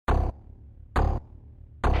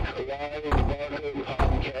live Markle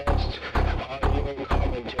podcast audio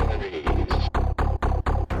commentaries.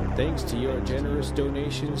 Thanks to your generous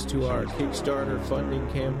donations to our Kickstarter funding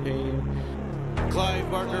campaign,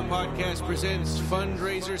 Clive Barker Podcast presents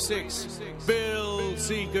Fundraiser 6, Bill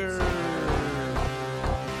Seeker.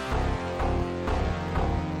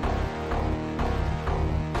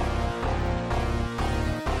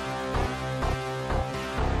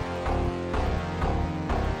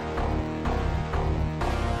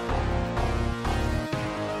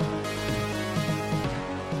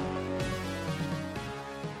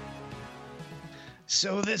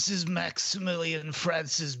 So this is Maximillian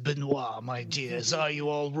Francis Benoit, my dears. Are you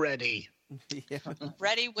all ready? Yeah.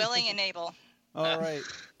 Ready, willing, and able. All right.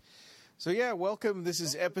 So yeah, welcome. This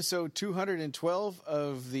is episode 212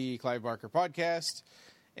 of the Clive Barker Podcast.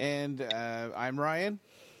 And I'm Ryan.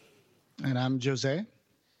 And I'm Jose.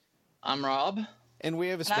 I'm Rob. And we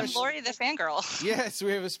have a special... I'm Lori, the fangirl. Yes,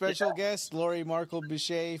 we have a special guest, Lori Markle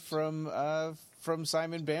Bische from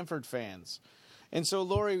Simon Bamford fans. And so,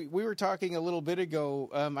 Lori, we were talking a little bit ago.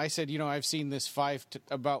 I said, I've seen this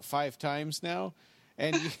about five times now.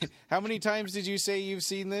 And how many times did you say you've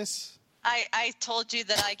seen this? I told you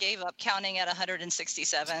that I gave up counting at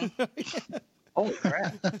 167. Holy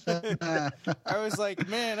crap. I was like,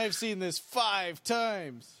 man, I've seen this 5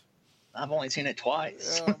 times. I've only seen it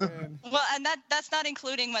twice. Oh, man. Well, and that's not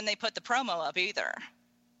including when they put the promo up either.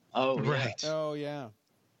 Oh, right. Oh, yeah.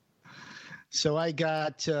 So I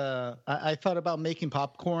got, I thought about making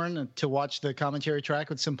popcorn to watch the commentary track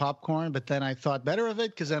with some popcorn, but then I thought better of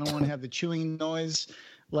it because I don't want to have the chewing noise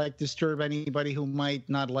disturb anybody who might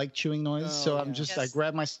not like chewing noise. So I'm just, I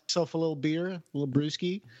grabbed myself a little beer, a little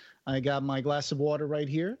brewski. I got my glass of water right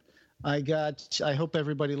here. I hope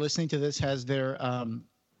everybody listening to this has their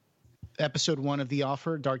episode 1 of The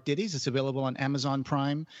Offer, Dark Ditties. It's available on Amazon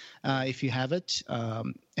Prime if you have it.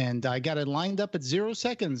 And I got it lined up at 0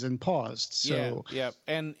 seconds and paused. So yeah.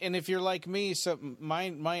 And if you're like me, so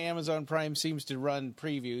my Amazon Prime seems to run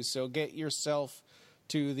previews. So get yourself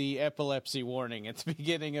to the epilepsy warning at the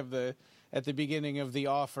beginning of the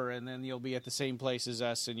offer, and then you'll be at the same place as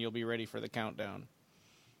us, and you'll be ready for the countdown.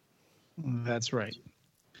 That's right.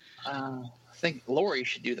 I think Lori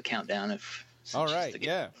should do the countdown All right.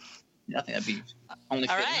 Yeah. I think that'd be only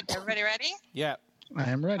All fitting. right, everybody ready? Yeah. I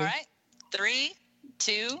am ready. All right, 3,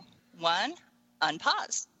 2, 1,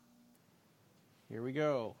 unpause. Here we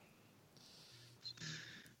go.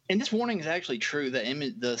 And this warning is actually true.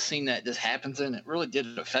 The scene that this happens in, it really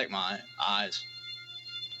did affect my eyes.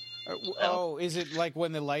 Is it like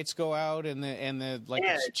when the lights go out and the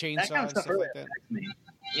chainsaw that kind of and stuff like that? Me.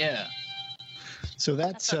 Yeah. So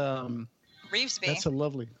that's Revesby. That's a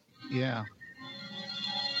lovely, yeah.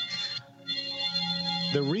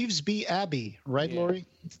 The Revesby Abbey, right, Lori?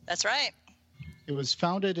 That's right. It was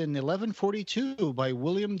founded in 1142 by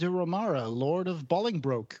William de Romara, Lord of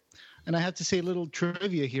Bolingbroke. And I have to say a little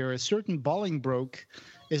trivia here. A certain Bolingbroke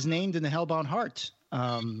is named in the Hellbound Heart.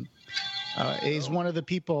 He's one of the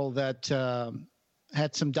people that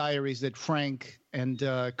had some diaries that Frank and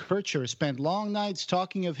Kircher spent long nights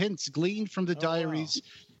talking of hints gleaned from the diaries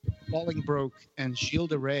Bolingbroke and Gilles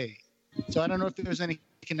de Rais. So I don't know if there's any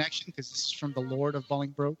connection because this is from the Lord of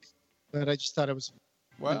Bolingbroke, but I just thought it was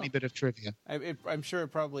a funny bit of trivia. I'm sure it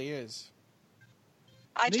probably is.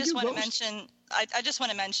 I just want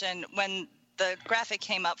to mention when the graphic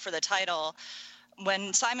came up for the title,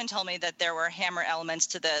 when Simon told me that there were Hammer elements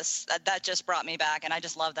to this, that just brought me back, and I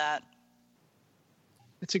just love that.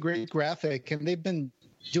 It's a great graphic, and they've been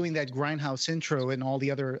doing that Grindhouse intro in all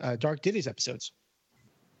the other Dark Ditties episodes.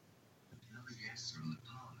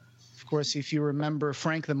 Of course, if you remember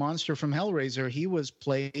Frank the Monster from Hellraiser, he was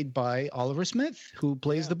played by Oliver Smith, who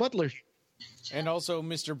plays the Butler. And also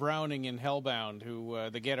Mr. Browning in Hellbound, who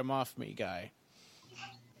the Get Him Off Me guy.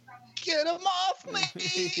 Get him off me!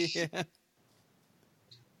 Yeah.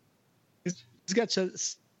 He's got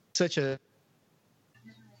such a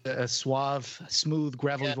suave, smooth,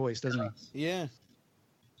 gravelly voice, doesn't he? Yeah.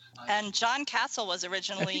 And John Castle was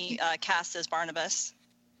originally cast as Barnabus.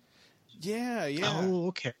 Yeah. Oh,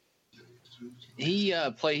 okay. He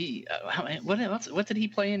played. What did he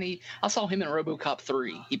play in? I saw him in RoboCop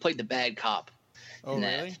 3. He played the bad cop. Oh,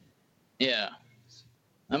 really? Yeah.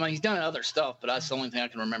 I mean, he's done other stuff, but that's the only thing I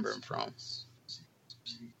can remember him from.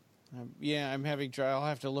 I'm having trouble. I'll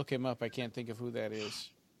have to look him up. I can't think of who that is.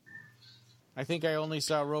 I think I only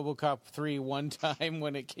saw RoboCop 3 one time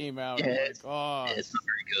when it came out. Yeah, it's not very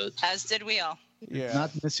good. As did we all. Yeah.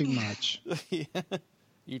 Not missing much. Yeah.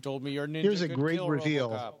 You told me your ninja Here's a could great kill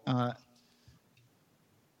reveal.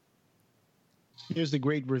 Here's the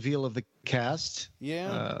great reveal of the cast.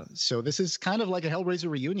 Yeah. So this is kind of like a Hellraiser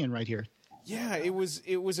reunion right here. Yeah, it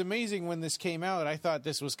was amazing when this came out. I thought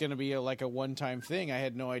this was going to be like a one-time thing. I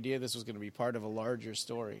had no idea this was going to be part of a larger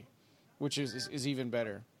story, which is even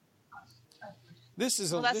better. This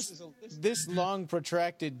is this long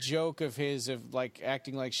protracted joke of his of like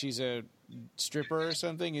acting like she's a stripper or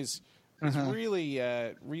something is really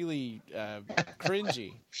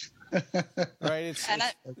cringy. Right?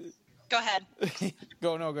 Go ahead.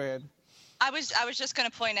 Go ahead. I was just going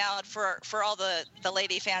to point out for all the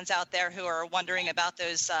lady fans out there who are wondering about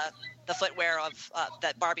those the footwear of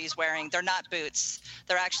that Barbie's wearing. They're not boots.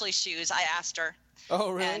 They're actually shoes. I asked her.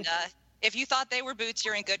 Oh, really? And if you thought they were boots,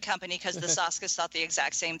 you're in good company because the Saskas thought the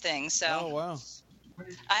exact same thing. So. Oh, wow.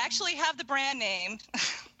 I actually have the brand name.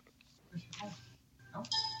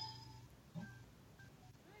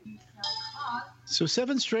 So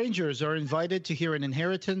 7 strangers are invited to hear an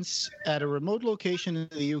inheritance at a remote location in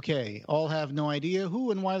the UK. All have no idea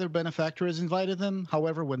who and why their benefactor has invited them.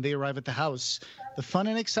 However, when they arrive at the house, the fun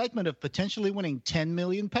and excitement of potentially winning £10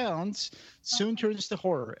 million soon turns to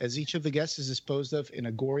horror as each of the guests is disposed of in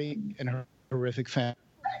a gory and horrific fashion.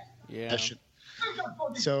 Yeah.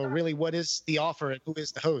 So really, what is the offer and who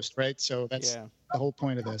is the host, right? So that's the whole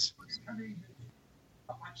point of this.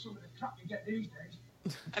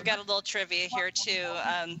 I've got a little trivia here, too.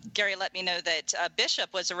 Gary let me know that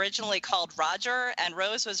Bishop was originally called Roger and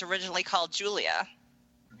Rose was originally called Julia.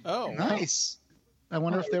 Oh, nice. I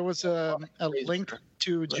wonder if there was a link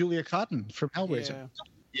to Julia Cotton from Hellraiser.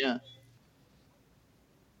 Yeah.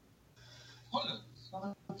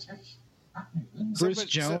 Bruce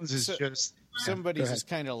Jones is just... Somebody's just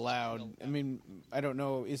kind of loud. I mean, I don't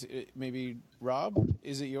know. Is it maybe Rob?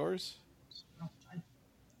 Is it yours?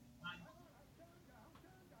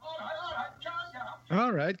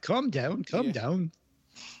 All right, calm down. Down.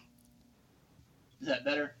 Is that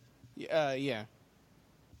better? Yeah.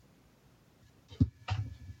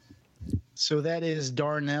 So that is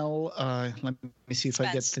Darnell. Let me see if Spence.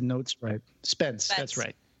 I get the notes right. Spence. That's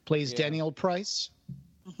right. Plays Daniel Price.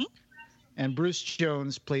 Mm-hmm. And Bruce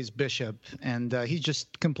Jones plays Bishop. And he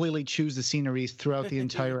just completely chews the scenery throughout the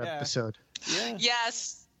entire episode. Yeah.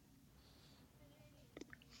 Yes.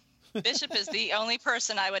 Bishop is the only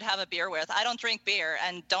person I would have a beer with. I don't drink beer,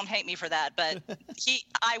 and don't hate me for that, but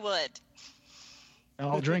I would.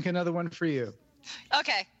 I'll drink another one for you.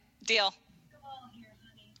 Okay, deal.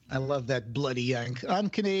 I love that bloody yank. I'm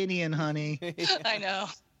Canadian, honey. I know.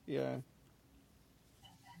 Yeah.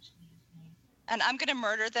 And I'm going to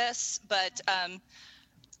murder this, but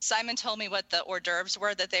Simon told me what the hors d'oeuvres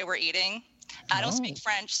were that they were eating. I don't speak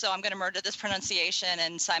French, so I'm going to murder this pronunciation,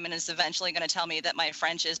 and Simon is eventually going to tell me that my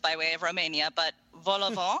French is by way of Romania, but vol au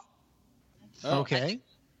vent. Okay.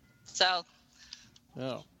 So.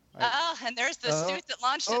 Oh. And there's the suit that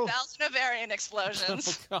launched 1,000 ovarian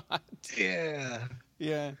explosions. Oh, God. Yeah.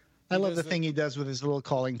 Yeah. I love the thing he does with his little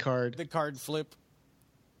calling card. The card flip.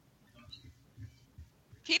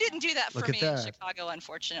 He didn't do that for me in Chicago,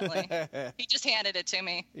 unfortunately. He just handed it to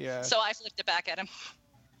me. Yeah. So I flipped it back at him.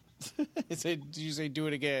 Did you say do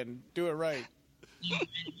it again? Do it right.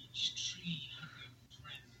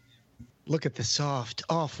 Look at the soft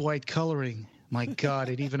off-white coloring. My God,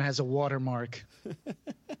 it even has a watermark.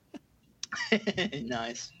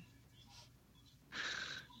 Nice.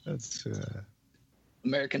 That's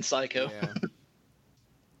American Psycho. Yeah.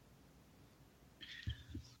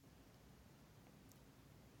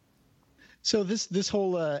 So this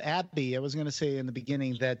whole Abbey, I was going to say in the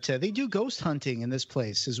beginning that they do ghost hunting in this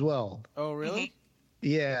place as well. Oh, really?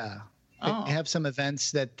 Yeah. They have some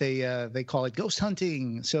events that they call it ghost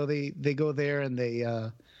hunting. So they go there and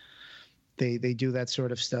they do that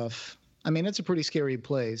sort of stuff. I mean, it's a pretty scary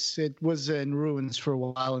place. It was in ruins for a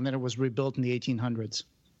while, and then it was rebuilt in the 1800s.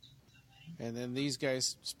 And then these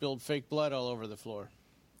guys spilled fake blood all over the floor.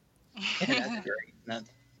 Yeah, that's great.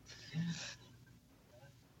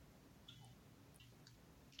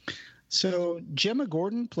 So Gemma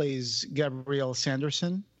Gordon plays Gabrielle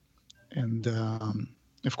Sanderson. And,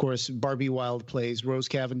 of course, Barbie Wilde plays Rose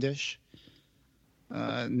Cavendish.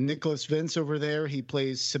 Nicholas Vince over there, he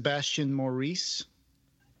plays Sebastian Maurice.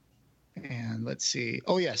 And let's see.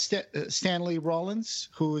 Oh, yeah, Stanley Rawlings,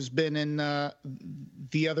 who's been in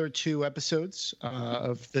the other 2 episodes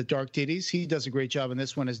of the Dark Ditties. He does a great job in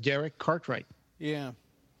this one as Derek Cartwright. Yeah.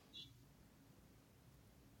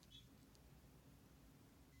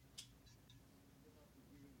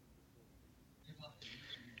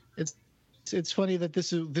 It's funny that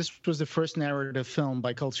this was the first narrative film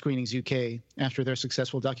by Cult Screenings UK after their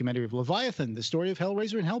successful documentary of Leviathan, the story of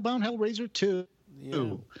Hellraiser and Hellbound Hellraiser 2.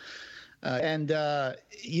 And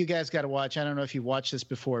you guys got to watch. I don't know if you watched this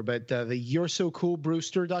before, but the "You're So Cool,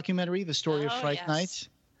 Brewster" documentary, the story of Fright Night.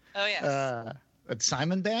 Oh yes.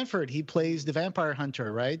 Simon Bamford. He plays the vampire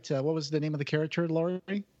hunter, right? What was the name of the character,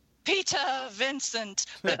 Laurie? Peter Vincent,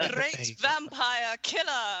 the great vampire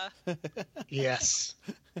killer. Yes.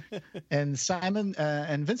 And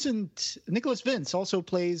Nicholas Vince also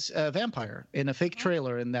plays a vampire in a fake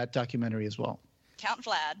trailer in that documentary as well. Count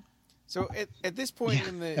Vlad. So at this point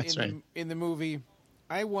in the movie,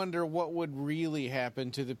 I wonder what would really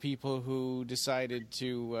happen to the people who decided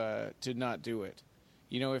to not do it.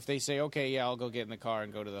 You know, if they say, "Okay, yeah, I'll go get in the car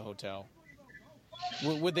and go to the hotel."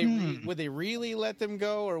 Would they really let them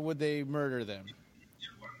go, or would they murder them?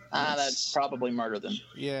 That'd probably murder them.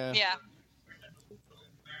 Yeah. Yeah.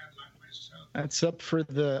 That's up for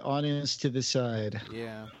the audience to decide.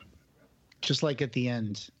 Yeah. Just like at the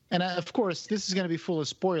end. And of course, this is going to be full of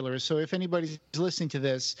spoilers. So if anybody's listening to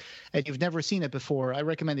this and you've never seen it before, I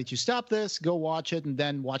recommend that you stop this, go watch it, and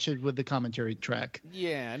then watch it with the commentary track.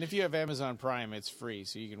 Yeah, and if you have Amazon Prime, it's free,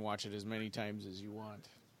 so you can watch it as many times as you want.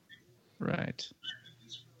 Right.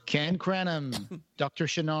 Ken Cranham, Dr.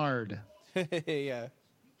 Chenard. Yeah.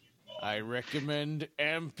 I recommend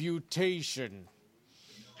amputation.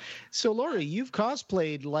 So, Laurie, you've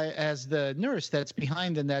cosplayed as the nurse that's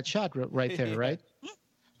behind in that shot right there, right?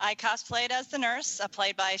 I cosplayed as the nurse,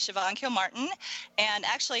 played by Siobhan Kilmartin. And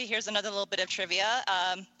actually, here's another little bit of trivia.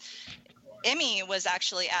 Emmy was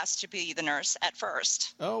actually asked to be the nurse at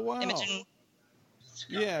first. Oh, wow. Imogen.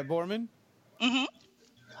 Yeah, Borman. Mm-hmm.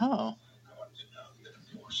 Oh.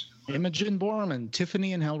 Imogen Borman,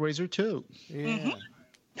 Tiffany in Hellraiser 2. Yeah. Mm-hmm.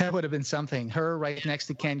 That would have been something. Her right next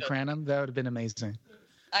to Ken Cranham, that would have been amazing.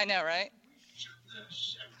 I know, right?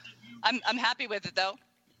 I'm happy with it, though.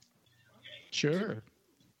 Sure.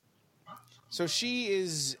 So she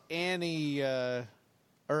is Annie, or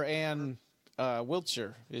Anne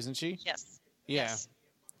Wiltshire, isn't she? Yes. Yeah. Yes.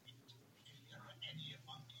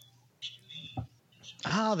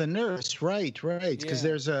 Ah, the nurse, right, because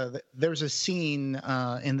Yeah. there's a scene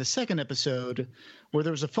in the second episode where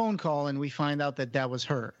there was a phone call and we find out that was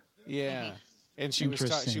her. Yeah. And she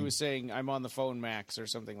was saying, "I'm on the phone, Max," or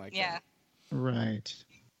something like that. Right.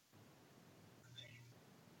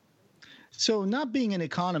 So, not being an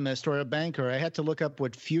economist or a banker, I had to look up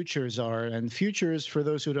what futures are. And futures, for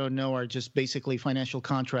those who don't know, are just basically financial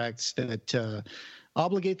contracts that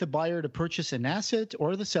obligate the buyer to purchase an asset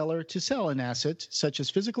or the seller to sell an asset, such as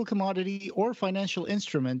physical commodity or financial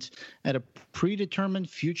instrument, at a predetermined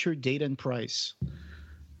future date and price.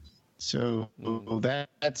 So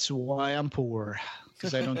that's why I'm poor,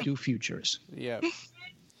 because I don't do futures. Yeah.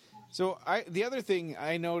 So the other thing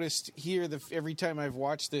I noticed here every time I've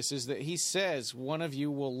watched this is that he says one of you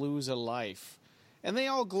will lose a life, and they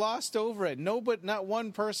all glossed over it. Not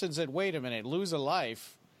one person said, "Wait a minute, lose a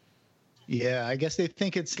life." Yeah, I guess they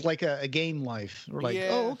think it's like a game life. Or like,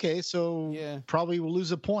 oh, okay, so probably we'll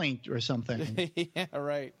lose a point or something. Yeah,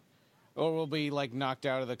 right. Or we'll be like knocked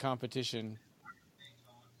out of the competition.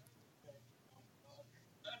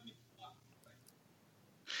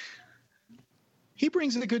 He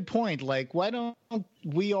brings a good point. Like, why don't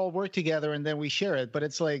we all work together and then we share it? But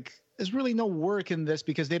it's like, there's really no work in this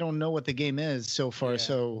because they don't know what the game is so far. Yeah.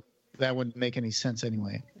 So that wouldn't make any sense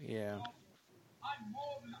anyway. Yeah.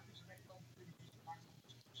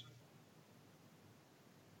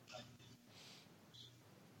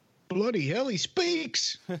 Bloody hell, he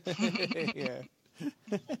speaks. Yeah.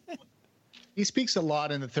 He speaks a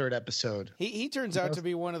lot in the third episode. He turns out to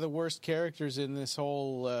be one of the worst characters in this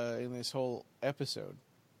whole episode.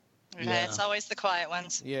 Yeah, it's always the quiet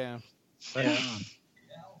ones. Yeah. Yeah.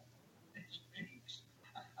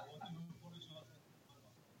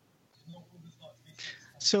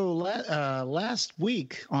 So last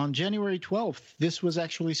week, on January 12th, this was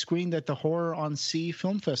actually screened at the Horror on Sea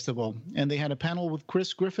Film Festival, and they had a panel with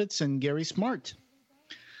Chris Griffiths and Gary Smart.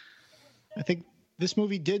 I think this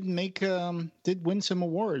movie did win some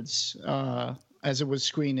awards as it was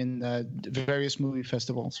screened in various movie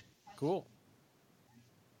festivals. Cool.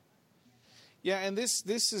 Yeah, and this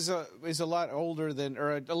is a lot older than,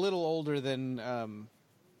 or a little older than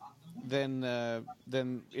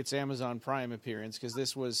its Amazon Prime appearance, because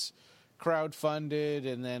this was crowdfunded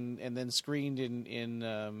and then screened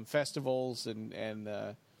in festivals and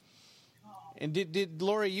did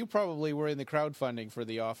Laurie, you probably were in the crowdfunding for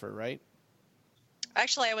the offer, right?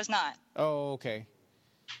 Actually, I was not. Oh, okay.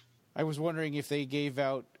 I was wondering if they gave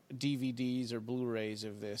out DVDs or Blu-rays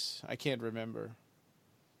of this. I can't remember.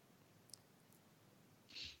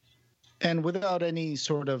 And without any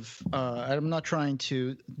sort of, I'm not trying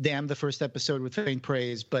to damn the first episode with faint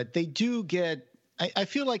praise, but they do get I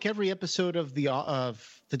feel like every episode of the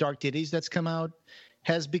Dark Ditties that's come out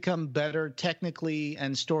has become better technically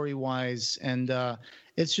and story-wise, and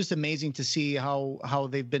it's just amazing to see how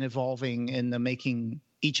they've been evolving in making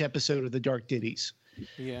each episode of the Dark Ditties.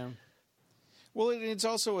 Yeah. Well, it's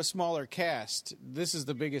also a smaller cast. This is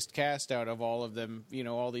the biggest cast out of all of them,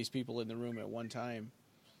 all these people in the room at one time.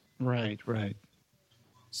 Right.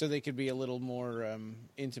 So they could be a little more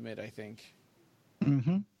intimate, I think.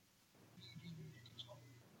 Mm-hmm.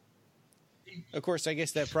 Of course, I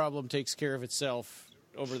guess that problem takes care of itself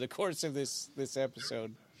over the course of this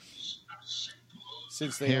episode.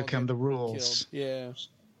 Since they Here come the rules. Killed. Yeah.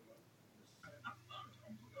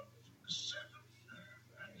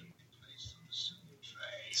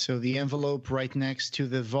 So the envelope right next to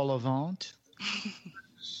the vol au vent.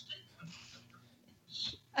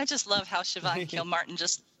 I just love how Siobhan Kilmartin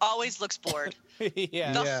just always looks bored.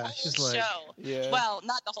 Yeah. The whole show. Yeah. Well,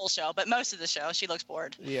 not the whole show, but most of the show, she looks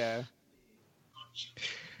bored. Yeah.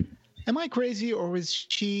 Am I crazy, or is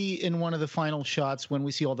she in one of the final shots when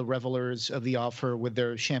we see all the revelers of the offer with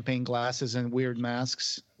their champagne glasses and weird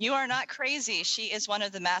masks? You are not crazy. She is one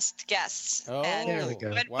of the masked guests. Oh, and there we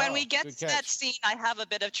go. When we get to that scene, I have a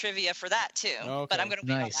bit of trivia for that too. Okay. But I'm going to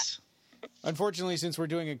leave on that. Unfortunately, since we're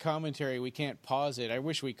doing a commentary, we can't pause it. I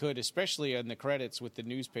wish we could, especially on the credits with the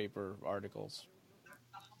newspaper articles.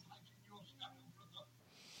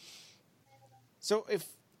 So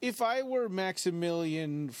if I were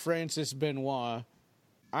Maximillian Francis Benoit,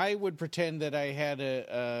 I would pretend that I had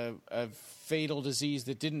a fatal disease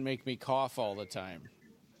that didn't make me cough all the time.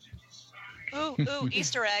 Ooh,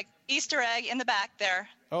 Easter egg. Easter egg in the back there.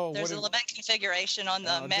 Oh, there's a lament configuration on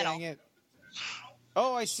the mantle. Dang it.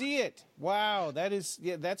 Oh, I see it. Wow, that's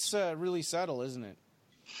really subtle, isn't it?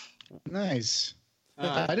 Nice.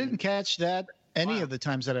 I didn't catch that any of the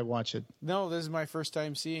times that I watch it. No, this is my first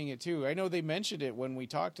time seeing it, too. I know they mentioned it when we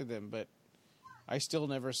talked to them, but I still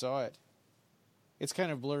never saw it. It's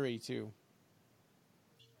kind of blurry, too.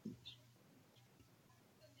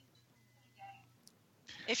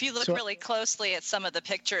 If you look really closely at some of the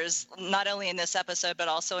pictures, not only in this episode, but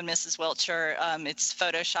also in Mrs. Wiltshire, it's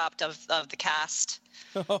photoshopped of the cast,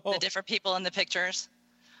 the different people in the pictures.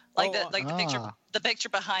 The picture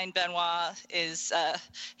behind Benoit is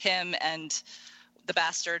him and the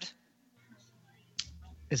bastard.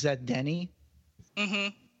 Is that Denny?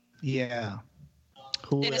 Mm-hmm. Yeah.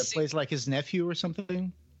 Who plays like his nephew or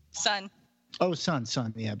something? Son. Oh, son.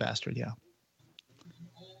 Yeah, bastard. Yeah.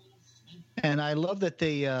 And I love that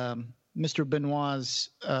they, Mr. Benoit's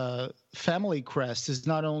family crest is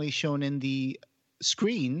not only shown in the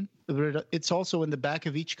screen, but it's also in the back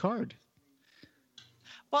of each card.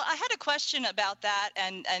 Well, I had a question about that,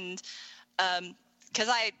 and because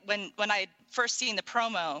when I first seen the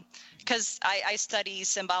promo, because I study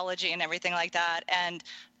symbology and everything like that, and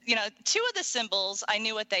two of the symbols I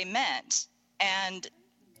knew what they meant, and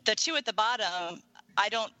the two at the bottom I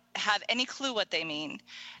don't have any clue what they mean,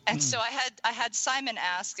 and so I had Simon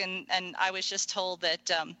ask, and I was just told that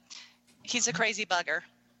he's a crazy bugger.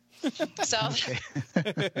 So.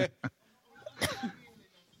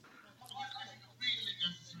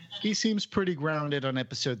 He seems pretty grounded on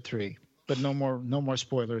episode 3, but no more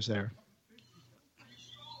spoilers there.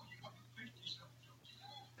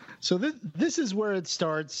 So this is where it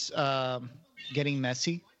starts getting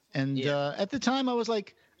messy, and at the time I was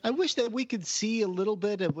like, I wish that we could see a little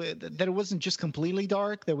bit of that it wasn't just completely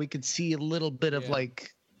dark, that we could see a little bit of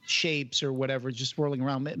like shapes or whatever just swirling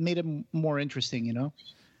around. It made it more interesting,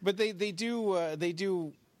 But they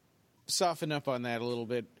do soften up on that a little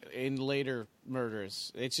bit in later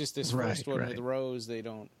murders. It's just this first one with Rose, they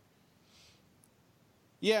don't.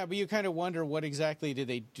 Yeah, but you kind of wonder what exactly did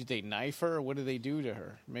they knife her, or what do they do to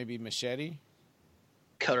her? Maybe machete?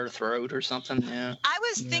 Cut her throat or something. Yeah. I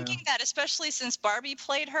was thinking that, especially since Barbie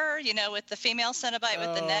played her, with the female Cenobite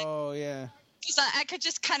with the neck. Oh yeah. Because I could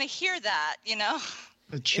just kind of hear that,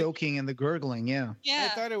 The choking and the gurgling, yeah. Yeah.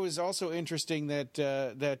 I thought it was also interesting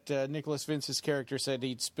that Nicholas Vince's character said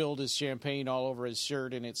he'd spilled his champagne all over his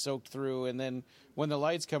shirt and it soaked through, and then when the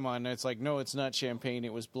lights come on, it's like, no, it's not champagne,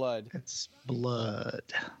 it was blood. It's blood.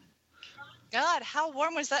 God, how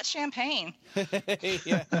warm was that champagne?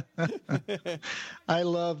 Yeah. I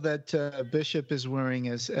love that Bishop is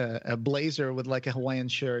wearing a blazer with like a Hawaiian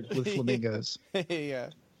shirt with flamingos. Yeah.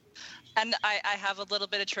 And I have a little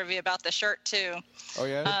bit of trivia about the shirt too. Oh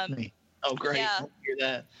yeah. Oh great! Yeah. I'll hear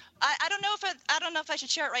that. I don't know if I should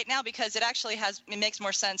share it right now, because it actually makes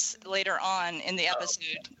more sense later on in the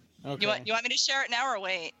episode. Okay. You want me to share it now or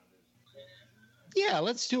wait? Yeah,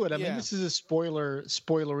 let's do it. I mean, Yeah. this is a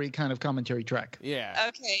spoilery kind of commentary track. Yeah.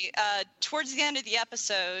 Okay. Towards the end of the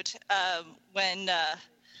episode, when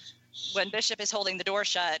Bishop is holding the door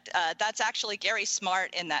shut, that's actually Gary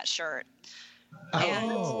Smart in that shirt.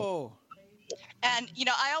 Oh. And,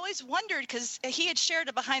 I always wondered because he had shared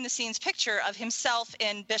a behind-the-scenes picture of himself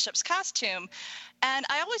in Bishop's costume. And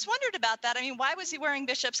I always wondered about that. I mean, why was he wearing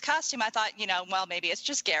Bishop's costume? I thought, well, maybe it's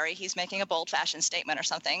just Gary. He's making a bold fashion statement or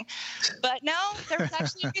something. But no, there was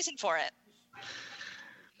actually a reason for it.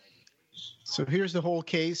 So here's the whole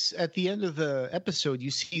case. At the end of the episode,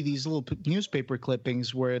 you see these little newspaper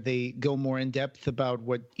clippings where they go more in depth about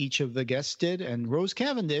what each of the guests did. And Rose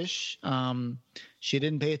Cavendish, she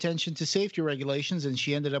didn't pay attention to safety regulations, and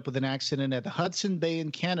she ended up with an accident at the Hudson Bay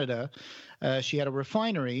in Canada. She had a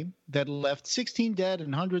refinery that left 16 dead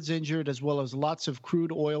and hundreds injured, as well as lots of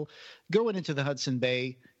crude oil going into the Hudson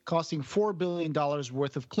Bay, costing $4 billion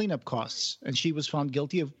worth of cleanup costs. And she was found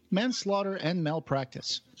guilty of manslaughter and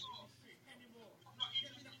malpractice.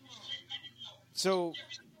 So,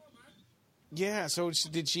 yeah. So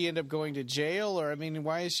did she end up going to jail, or I mean,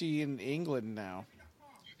 why is she in England now?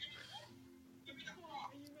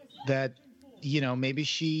 That, maybe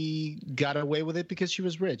she got away with it because she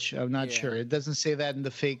was rich. I'm not sure. It doesn't say that in the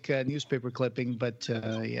fake newspaper clipping, but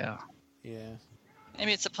yeah. Yeah.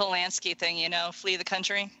 Maybe it's a Polanski thing, flee the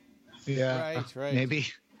country. Yeah. Right. Maybe.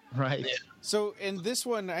 Right. Yeah. So in this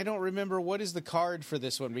one, I don't remember what is the card for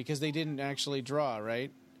this one because they didn't actually draw,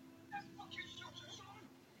 right?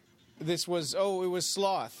 This was, it was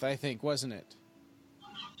Sloth, I think, wasn't it?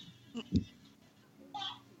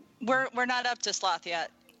 We're not up to Sloth yet.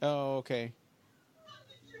 Oh, okay.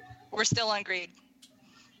 We're still on Greed.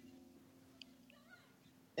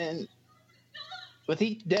 And with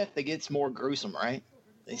each death, it gets more gruesome, right?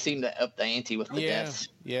 They seem to up the ante with the deaths.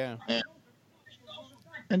 Yeah.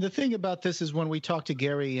 And the thing about this is when we talked to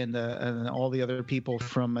Gary and all the other people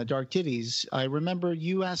from Dark Ditties, I remember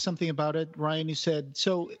you asked something about it, Ryan. You said,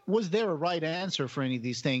 so was there a right answer for any of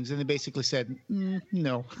these things? And they basically said,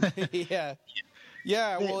 no. Yeah.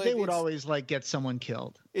 Yeah, they would always get someone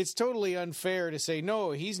killed. It's totally unfair to say,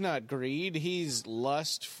 no, he's not greed, he's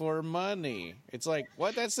lust for money. It's like,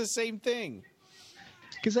 what? That's the same thing.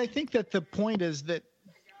 Because I think that the point is that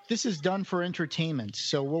this is done for entertainment.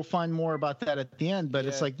 So we'll find more about that at the end. But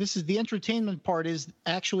it's like this is the entertainment part is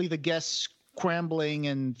actually the guests scrambling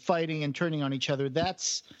and fighting and turning on each other.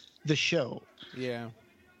 That's the show. Yeah.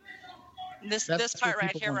 This part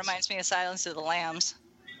right here reminds me of Silence of the Lambs.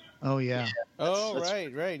 Oh, yeah.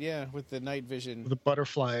 Right, yeah, with the night vision. The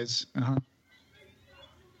butterflies. Uh-huh.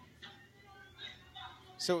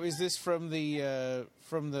 So is this from the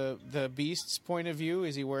Beast's point of view?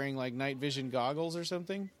 Is he wearing night vision goggles or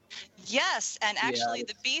something? Yes, and actually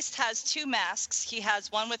the Beast has two masks. He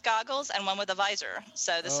has one with goggles and one with a visor.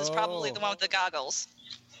 So this is probably the one with the goggles.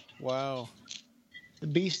 Wow. The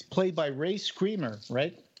Beast played by Ray Skeemer,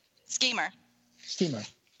 right? Skeemer.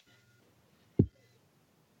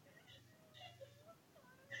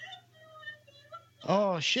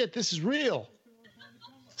 Oh, shit, this is real.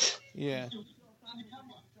 Yeah.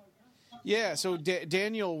 Yeah, so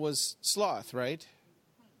Daniel was Sloth, right?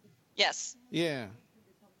 Yes. Yeah.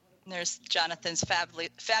 And there's Jonathan's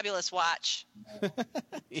fabulous watch.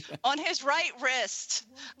 On his right wrist.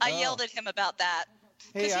 I yelled at him about that.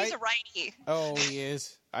 Because he's a righty. Oh, he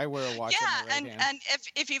is. I wear a watch on my right hand. And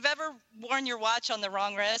if you've ever worn your watch on the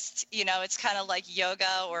wrong wrist, it's kind of like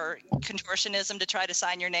yoga or contortionism to try to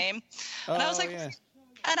sign your name. And I was like,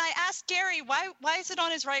 and I asked Gary, why is it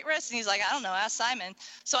on his right wrist? And he's like, I don't know, ask Simon.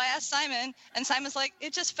 So I asked Simon, and Simon's like,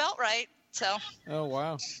 it just felt right. So. Oh,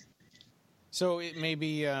 wow. So it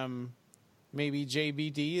maybe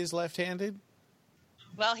JBD is left-handed?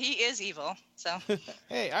 Well, he is evil, so.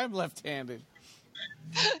 Hey, I'm left-handed.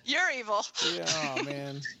 You're evil. Yeah, oh,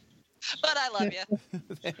 man. But I love you.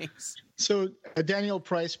 Thanks. So Daniel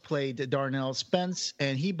Price played Darnell Spence,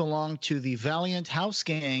 and he belonged to the Valiant House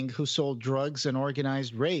gang who sold drugs and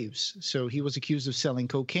organized raves. So he was accused of selling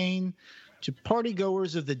cocaine to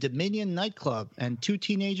partygoers of the Dominion nightclub, and 2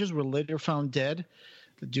 teenagers were later found dead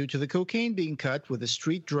due to the cocaine being cut with a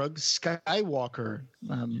street drug Skywalker.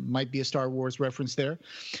 Might be a Star Wars reference there.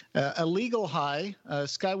 A legal high.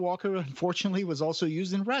 Skywalker, unfortunately, was also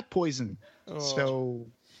used in rat poison. Oh. So...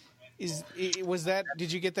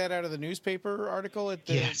 Did you get that out of the newspaper article?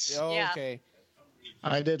 Yes. Oh, yeah. Okay.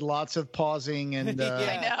 I did lots of pausing and...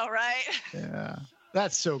 I know, right? Yeah.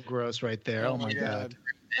 That's so gross right there. Oh my God.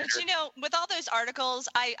 But with all those articles,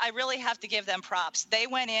 I really have to give them props. They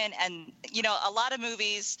went in and, a lot of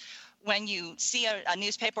movies when you see a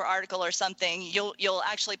newspaper article or something, you'll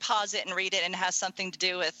actually pause it and read it, and it has something to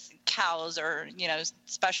do with cows or,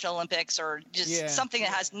 Special Olympics or just something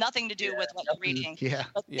that has nothing to do with what you're reading. Yeah.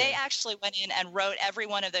 But they actually went in and wrote every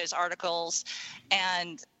one of those articles,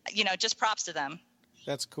 and, just props to them.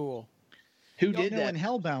 That's cool. Who did that? In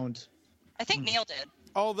Hellbound. I think Neil did.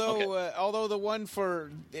 Although the one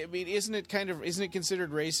isn't it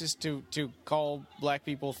considered racist to call black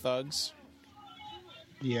people thugs?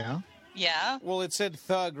 Yeah. Yeah. Well, it said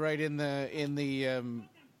thug right in the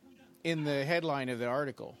headline of the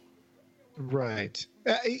article. Right.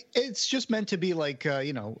 It's just meant to be like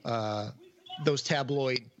those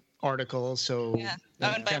tabloid articles. So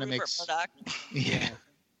owned by Rupert Murdoch. Yeah.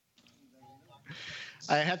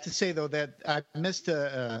 I have to say though that I missed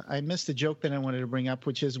a joke that I wanted to bring up,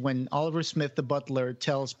 which is when Oliver Smith, the butler,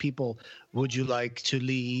 tells people, "Would you like to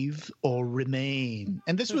leave or remain?"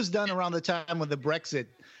 And this was done around the time when the Brexit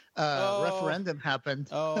referendum happened.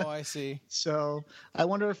 Oh, I see. So I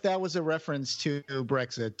wonder if that was a reference to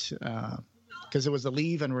Brexit, because it was the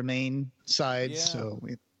leave and remain side. Yeah. So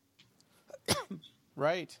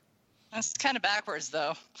right. That's kind of backwards,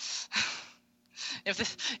 though.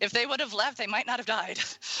 If they would have left, they might not have died.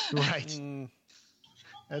 Right.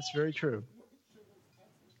 That's very true.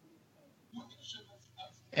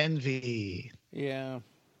 Envy. Yeah.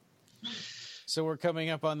 So we're coming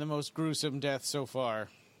up on the most gruesome death so far.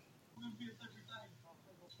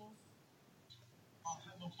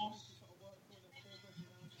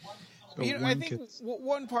 I think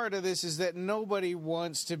one part of this is that nobody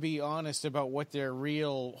wants to be honest about what their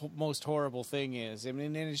real most horrible thing is. I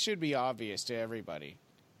mean, and it should be obvious to everybody,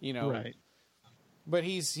 Right. But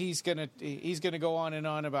he's gonna go on and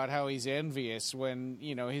on about how he's envious when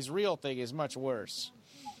his real thing is much worse.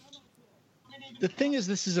 The thing is,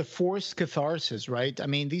 this is a forced catharsis, right? I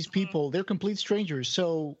mean, these people, they're complete strangers,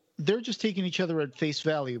 so they're just taking each other at face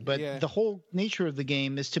value. But the whole nature of the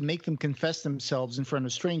game is to make them confess themselves in front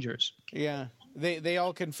of strangers. Yeah. They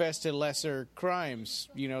all confess to lesser crimes,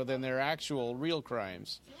 than their actual real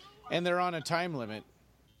crimes. And they're on a time limit.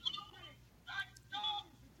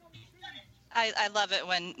 I love it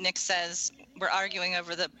when Nick says we're arguing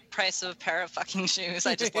over the price of a pair of fucking shoes.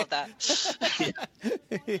 I just love that.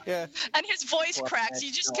 Yeah. And his voice cracks.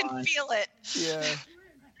 You just can feel it. Yeah.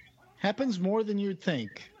 Happens more than you'd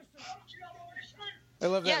think. I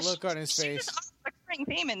love that look on his face. She was a recurring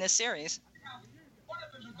theme in this series.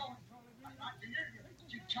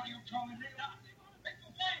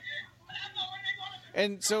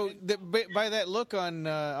 And so by that look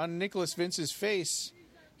on Nicholas Vince's face,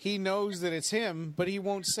 he knows that it's him, but he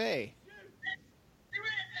won't say.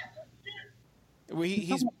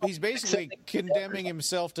 He's basically condemning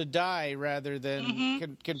himself to die rather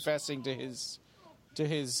than confessing to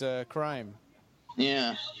his crime.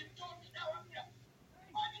 Yeah.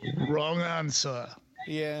 Wrong answer.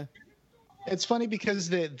 Yeah. It's funny because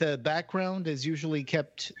the background is usually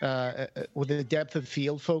kept with a depth of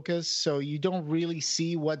field focus, so you don't really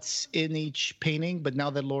see what's in each painting. But now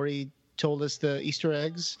that Laurie told us the Easter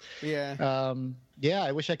eggs,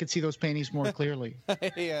 I wish I could see those paintings more clearly.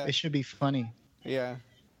 Yeah, it should be funny. Yeah,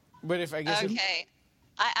 but if I guess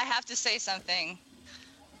I have to say something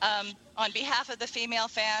on behalf of the female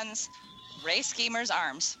fans. Ray Skeemer's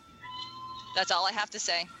arms. That's all I have to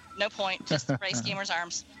say. No point. Just Ray Skeemer's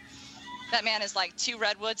arms. That man is like two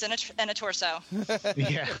redwoods and a torso.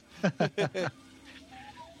 Yeah.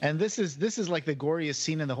 And this is like the goriest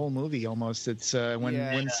scene in the whole movie almost. It's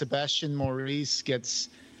when Sebastian Maurice gets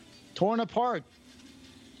torn apart.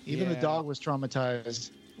 Even the dog was traumatized.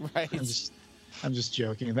 Right. I'm just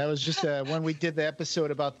joking. That was just when we did the episode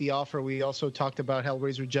about The Offer, we also talked about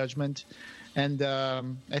Hellraiser Judgment. And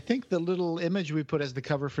I think the little image we put as the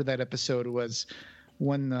cover for that episode was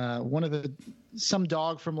when some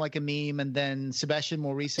dog from like a meme, and then Sebastian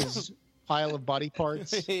Maurice's pile of body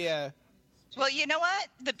parts. Yeah. Well, you know what?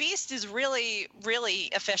 The Beast is really, really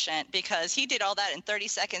efficient because he did all that in 30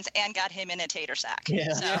 seconds and got him in a tater sack.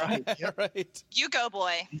 Yeah, so, right. You go,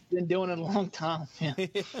 boy. He's been doing it a long time. Yeah.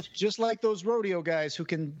 Just like those rodeo guys who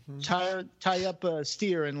can tie up a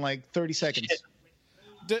steer in like 30 seconds.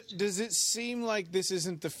 Does it seem like this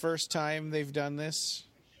isn't the first time they've done this?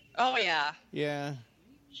 Oh, yeah. Yeah.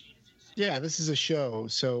 Yeah, this is a show.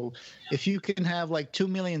 So if you can have like 2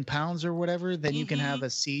 million pounds or whatever, then you can have a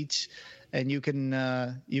seat and you can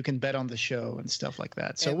bet on the show and stuff like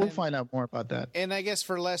that. So we'll find out more about that. And I guess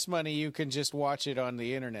for less money, you can just watch it on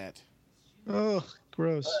the internet. Oh,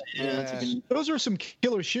 gross. Yeah. Those were some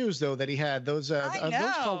killer shoes, though, that he had. Those are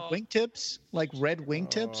those called wingtips? Like red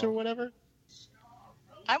wingtips or whatever?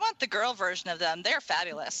 I want the girl version of them. They're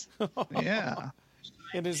fabulous. Yeah.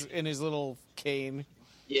 in his little cane.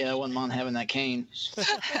 Yeah, I wouldn't mind having that cane.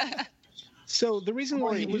 So the reason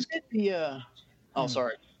why Lori, it was who did the? Oh,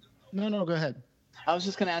 sorry. no, go ahead. I was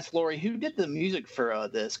just going to ask Lori, who did the music for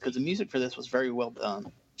this? Because the music for this was very well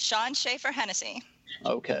done. Sean Schaefer Hennessy.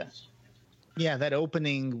 Okay. Yeah, that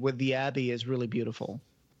opening with the Abbey is really beautiful.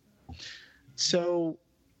 So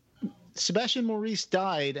Sebastian Maurice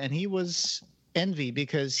died, and he was envy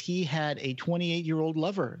because he had a 28-year-old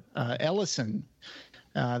lover, Ellison.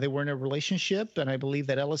 They were in a relationship, and I believe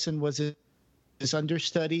that Ellison was his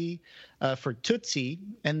understudy for Tootsie.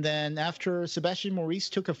 And then after Sebastian Maurice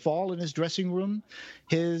took a fall in his dressing room,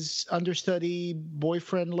 his understudy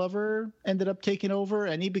boyfriend lover ended up taking over,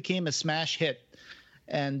 and he became a smash hit.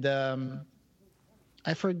 And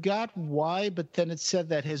I forgot why, but then it said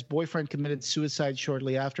that his boyfriend committed suicide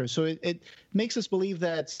shortly after. So it makes us believe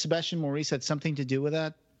that Sebastian Maurice had something to do with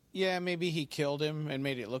that. Yeah, maybe he killed him and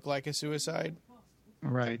made it look like a suicide.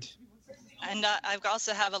 Right. And I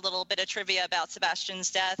also have a little bit of trivia about Sebastian's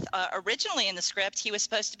death. Originally in the script, he was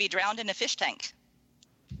supposed to be drowned in a fish tank.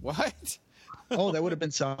 What? Oh, that would have been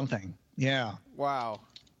something. Yeah. Wow.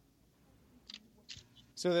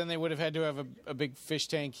 So then they would have had to have a big fish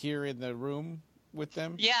tank here in the room with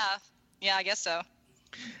them? Yeah, I guess so.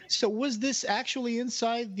 So was this actually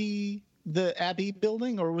inside the Abbey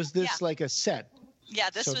building, or was this like a set? Yeah,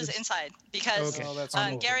 this was inside because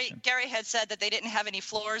Gary had said that they didn't have any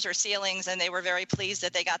floors or ceilings, and they were very pleased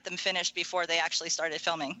that they got them finished before they actually started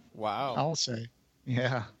filming. Wow. I'll say.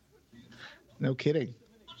 Yeah. No kidding.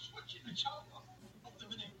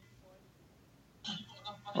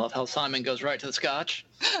 I love how Simon goes right to the scotch.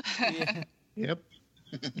 Yeah. Yep.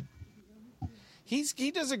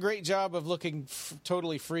 He does a great job of looking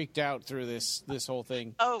totally freaked out through this whole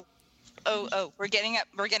thing. Oh, we're getting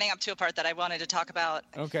up to a part that I wanted to talk about.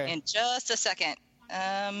 Okay. In just a second.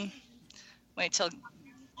 Wait till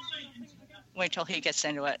he gets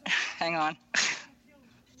into it. Hang on.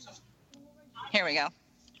 Here we go.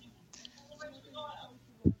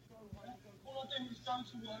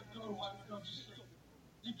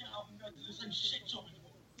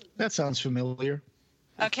 That sounds familiar.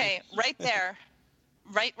 Okay, right there.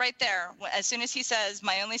 Right there. As soon as he says,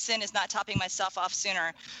 "My only sin is not topping myself off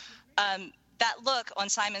sooner," that look on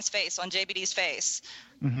Simon's face, on JBD's face,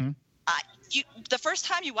 the first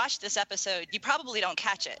time you watch this episode, you probably don't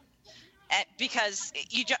catch it. Because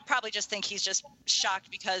you probably just think he's just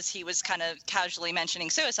shocked because he was kind of casually mentioning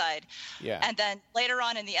suicide. Yeah. And then later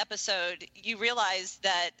on in the episode, you realize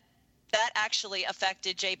that actually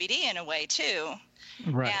affected JBD in a way too.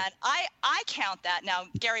 Right. And I count that, now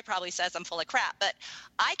Gary probably says I'm full of crap, but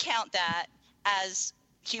I count that as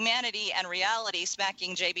humanity and reality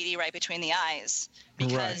smacking JBD right between the eyes,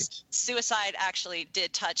 because suicide actually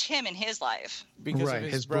did touch him in his life. Because of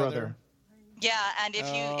his brother. Yeah, and if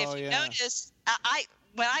you notice,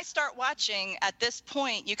 when I start watching at this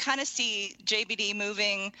point, you kind of see JBD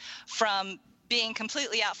moving from being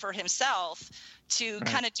completely out for himself to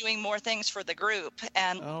kind of doing more things for the group.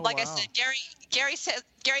 And I said, Gary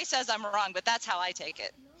says I'm wrong, but that's how I take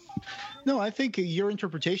it. No, I think your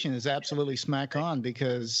interpretation is absolutely smack on,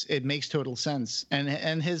 because it makes total sense.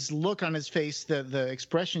 And his look on his face, the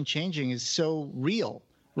expression changing is so real,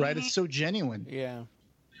 right? It's so genuine. Yeah.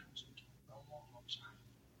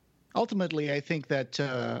 Ultimately, I think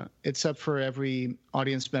that it's up for every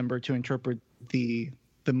audience member to interpret the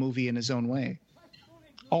movie in his own way.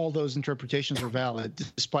 All those interpretations are valid,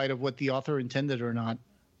 despite of what the author intended or not.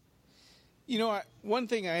 You know, one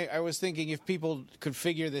thing I was thinking, if people could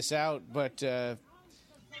figure this out, but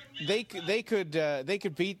they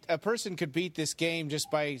could beat a person could beat this game just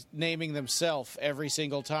by naming themselves every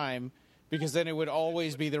single time, because then it would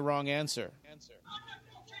always be the wrong answer.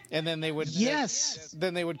 And then they would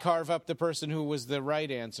then they would carve up the person who was the right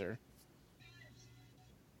answer.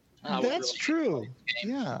 That's true.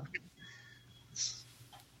 Yeah.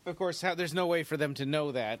 Of course, there's no way for them to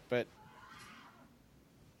know that, but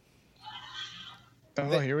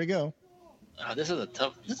here we go. This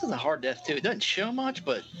is a hard death too. It doesn't show much,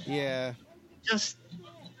 but yeah, just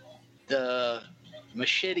the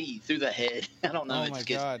machete through the head. I don't know. Oh my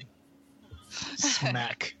God!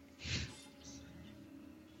 Smack.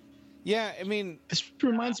 Yeah, I mean, this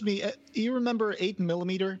reminds me. You remember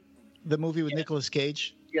 8mm, the movie with Nicolas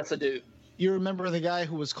Cage? Yes, I do. You remember the guy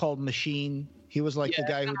who was called Machine? He was like the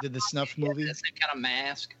guy who did the snuff movie. The same kind of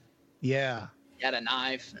mask. Yeah. He had a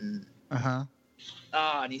knife and.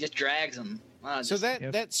 And he just drags him. So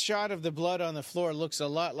that shot of the blood on the floor looks a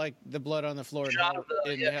lot like the blood on the floor in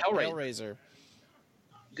Hellraiser.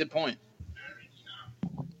 Good point.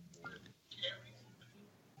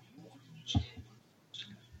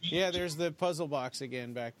 Yeah, there's the puzzle box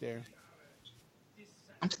again back there.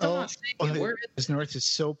 I'm still not seeing it. Where is North is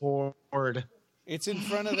so bored. It's in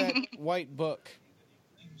front of that white book.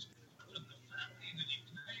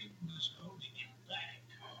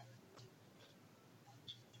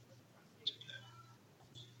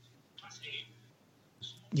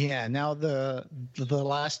 Yeah, now the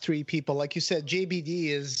last three people, like you said,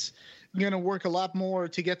 JBD is going to work a lot more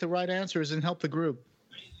to get the right answers and help the group.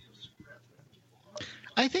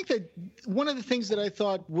 I think that one of the things that I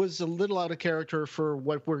thought was a little out of character for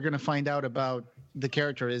what we're going to find out about the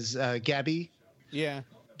character is Gabbie. Yeah.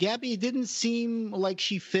 Gabbie didn't seem like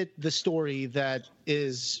she fit the story that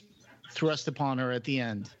is thrust upon her at the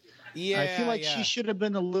end. Yeah, I feel like she should have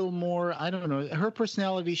been a little more, I don't know, her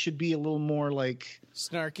personality should be a little more like...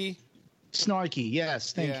 Snarky? Snarky,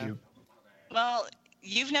 yes, thank you. Well,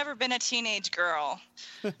 you've never been a teenage girl.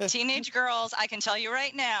 Teenage girls, I can tell you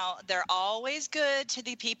right now, they're always good to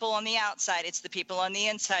the people on the outside. It's the people on the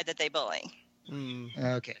inside that they bully.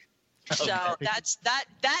 Okay. So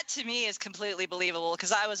that to me is completely believable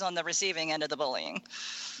because I was on the receiving end of the bullying.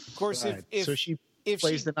 Of course, Right. if So she if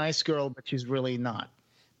plays she, the nice girl, but she's really not.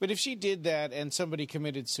 but if she did that and somebody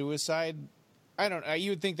committed suicide, I don't. You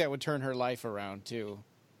would think that would turn her life around too.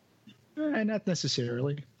 Not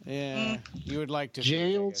necessarily. Yeah, you would like to.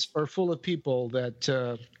 Jails are full of people that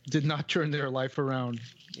did not turn their life around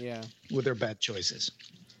Yeah, with their bad choices.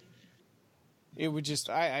 it would just.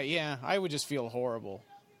 I would just feel horrible.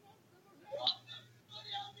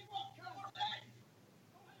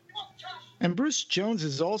 And Bruce Jones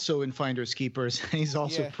is also in Finders Keepers. He's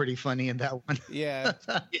also pretty funny in that one. Yeah.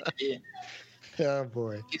 yeah. Oh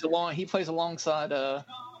boy. He plays alongside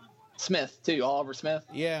Smith too, Oliver Smith.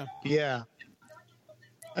 Yeah. Yeah.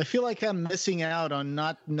 I feel like I'm missing out on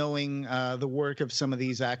not knowing the work of some of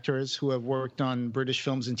these actors who have worked on British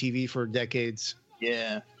films and TV for decades.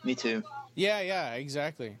 Yeah, me too. Yeah,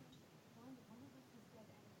 exactly.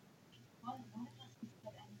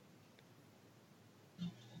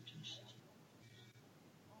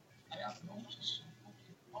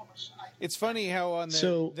 It's funny how on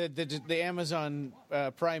the Amazon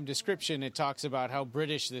Prime description it talks about how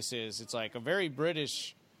British this is. It's like a very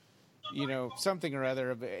British, something or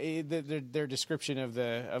other of their description of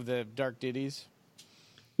the Dark Ditties.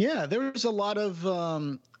 Yeah, there's a lot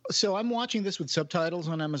of. So I'm watching this with subtitles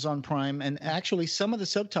on Amazon Prime, and actually some of the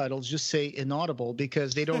subtitles just say inaudible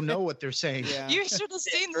because they don't know what they're saying. Yeah. You should have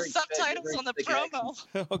seen the subtitles on the promo.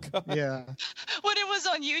 Oh God. Yeah. When it was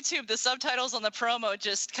on YouTube, the subtitles on the promo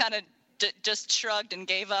just kind of just shrugged and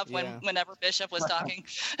gave up whenever Bishop was talking.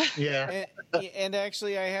 Yeah. And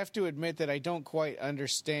actually, I have to admit that I don't quite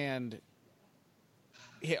understand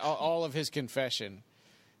all of his confession.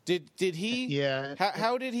 Did he? Yeah.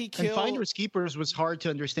 How did he kill? And Finders Keepers was hard to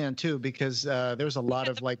understand too because there's a lot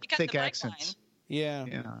of thick accents. Yeah.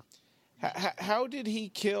 Yeah. How did he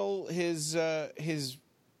kill his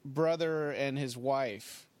brother and his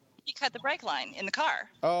wife? He cut the brake line in the car.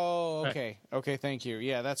 Oh, okay. Okay, thank you.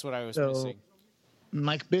 Yeah, that's what I was missing.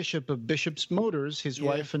 Mike Bishop of Bishop's Motors, his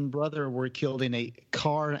wife and brother were killed in a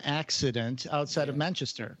car accident outside of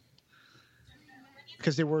Manchester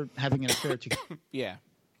because they were having an affair together. Yeah.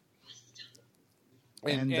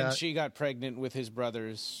 And she got pregnant with his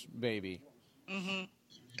brother's baby. Mm-hmm.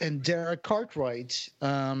 And Derek Cartwright,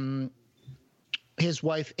 his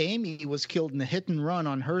wife Amy was killed in a hit and run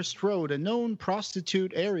on Hurst Road, a known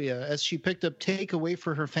prostitute area, as she picked up takeaway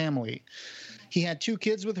for her family. He had 2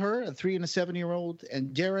 kids with her, a 3 and a 7-year-old,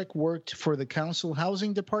 and Derek worked for the council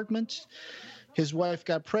housing department. His wife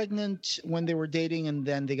got pregnant when they were dating, and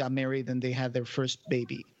then they got married, and they had their first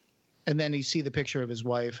baby. And then you see the picture of his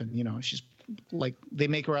wife, and, she's like, they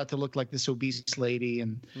make her out to look like this obese lady,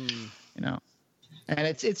 and, and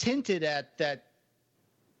it's hinted at that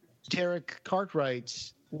Derek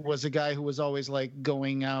Cartwright was a guy who was always like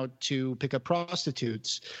going out to pick up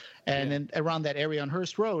prostitutes, and then around that area on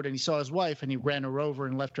Hurst Road, and he saw his wife and he ran her over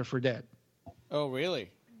and left her for dead. Oh,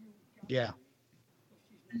 really? Yeah.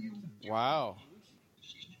 Wow.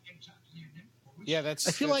 Yeah, that's.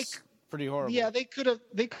 I feel like pretty horrible. Yeah, they could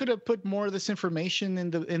have put more of this information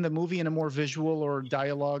in the movie in a more visual or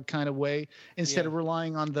dialogue kind of way instead of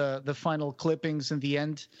relying on the final clippings and the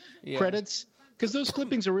end credits. Because those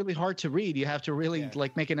clippings are really hard to read. You have to really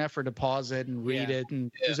make an effort to pause it and read it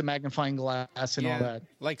and use a magnifying glass and all that.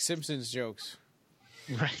 Like Simpsons jokes.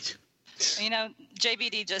 Right.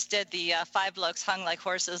 JBD just did the 5 blokes hung like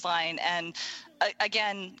horses line, and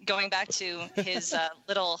again, going back to his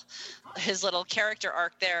little character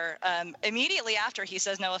arc there, immediately after he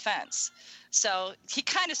says no offense. So he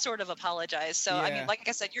kind of sort of apologized. So I mean, like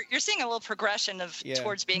I said, you're seeing a little progression of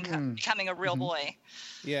towards becoming a real boy.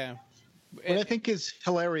 Yeah. What I think is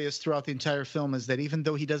hilarious throughout the entire film is that even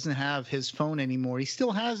though he doesn't have his phone anymore, he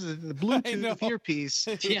still has the Bluetooth earpiece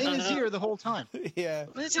in his ear the whole time. Yeah.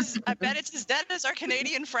 I bet it's as dead as our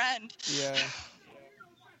Canadian friend. Yeah.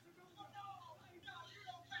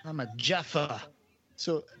 I'm a Jaffa.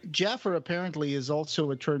 So Jaffa apparently is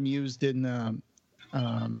also a term used in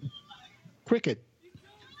cricket.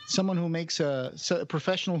 Someone who makes a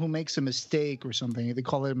professional who makes a mistake or something. They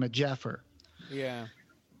call him a Jaffer. Yeah.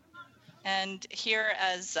 And here,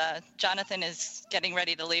 as Jonathan is getting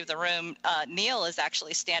ready to leave the room, Neil is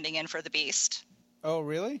actually standing in for the Beast. Oh,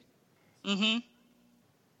 really? Mm-hmm.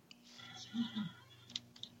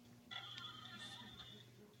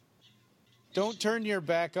 Don't turn your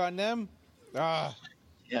back on them. Ah.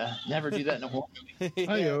 Yeah, never do that in a horror movie. Yeah.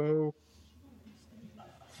 Hi-yo.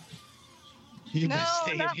 You No,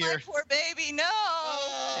 stay not here. my poor baby. No.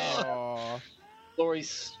 Aw.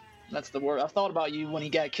 Lori's, that's the word. I thought about you when he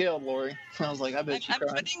got killed, Lori. I was like, I bet you I'm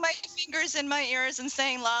cried. putting my fingers in my ears and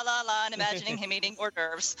saying la la la and imagining him eating hors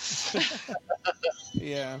d'oeuvres.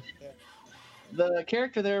 Yeah. The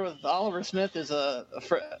character there with Oliver Smith is a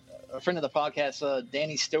friend of the podcast,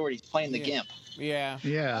 Danny Stewart. He's playing the Gimp. Yeah.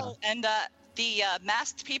 Yeah. Oh, and the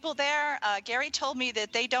masked people there, Gary told me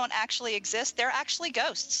that they don't actually exist. They're actually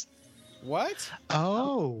ghosts. What?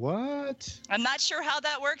 Oh, what? I'm not sure how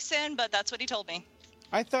that works in, but that's what he told me.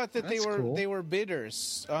 I thought that That's cool. they were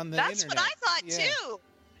bidders on the That's internet. what I thought Yeah. too.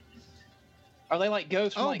 Are they like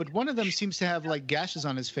ghosts? From, Oh, like, but one of them seems to have like gashes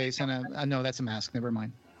on his face, and no, that's a mask. Never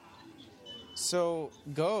mind. So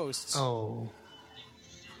ghosts. Oh.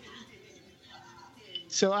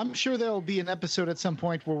 So I'm sure there'll be an episode at some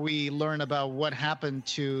point where we learn about what happened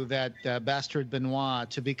to that bastard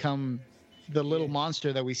Benoit to become the little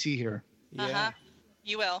monster that we see here. Yeah. Uh-huh.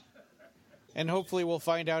 You will. And hopefully we'll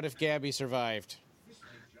find out if Gabbie survived.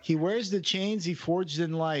 He wears the chains he forged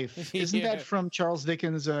in life. Isn't Yeah. that from Charles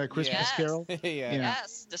Dickens' Christmas Yes. Carol? Yeah. Yeah.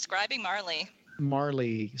 Yes, describing Marley.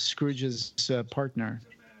 Marley, Scrooge's partner.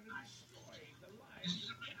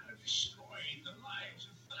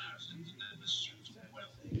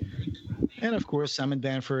 And of course, Simon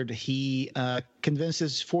Bamford, he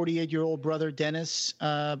convinces 48-year-old brother Dennis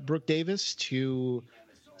Brook-Davis to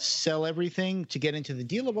sell everything to get into the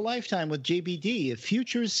deal of a lifetime with JBD. A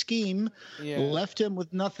future scheme left him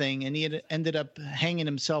with nothing, and he had ended up hanging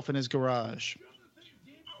himself in his garage.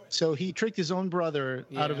 So he tricked his own brother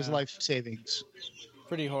out of his life savings.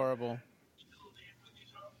 Pretty horrible.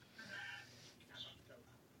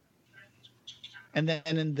 And then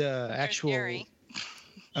in the actual... Gary.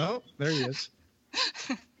 Oh, there he is.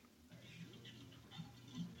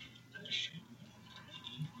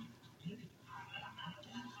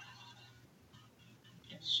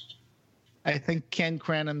 I think Ken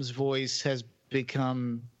Cranham's voice has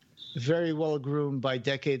become very well groomed by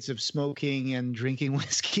decades of smoking and drinking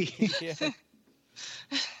whiskey. Yeah.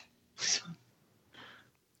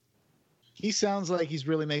 He sounds like he's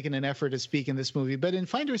really making an effort to speak in this movie. But in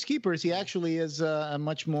Finders Keepers, he actually is a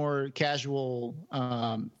much more casual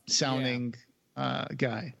sounding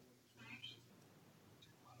guy.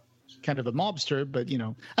 Kind of a mobster, but, you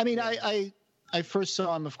know. I mean, I first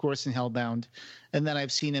saw him, of course, in Hellbound. And then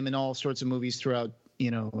I've seen him in all sorts of movies throughout, you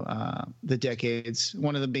know, the decades.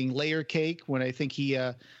 One of them being Layer Cake, when I think he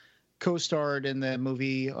co-starred in the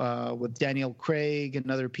movie with Daniel Craig and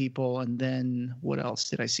other people. And then what else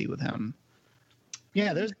did I see with him?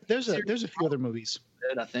 Yeah, there's a few other movies.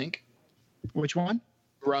 I think. Which one?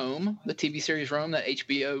 Rome, the TV series Rome, that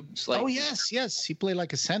HBO. Oh yes, he played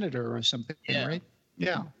like a senator or something, right?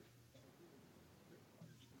 Yeah.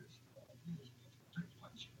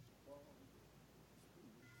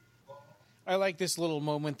 I like this little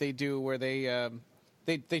moment they do where they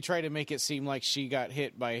try to make it seem like she got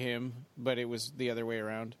hit by him, but it was the other way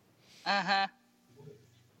around. Uh-huh.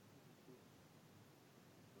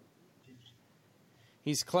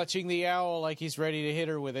 He's clutching the owl like he's ready to hit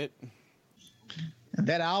her with it. And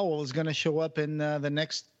that owl is going to show up in the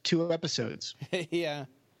next 2 episodes. Yeah.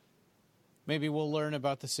 Maybe we'll learn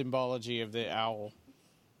about the symbology of the owl.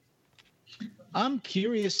 I'm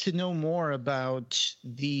curious to know more about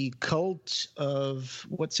the cult of,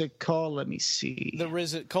 what's it called? Let me see.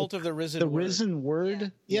 The cult of the risen word. The risen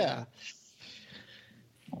word? Yeah.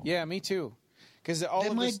 Yeah, me too. Because all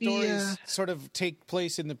of the stories sort of take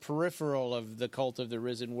place in the peripheral of the cult of the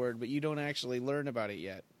risen word, but you don't actually learn about it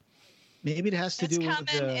yet. Maybe it has to do with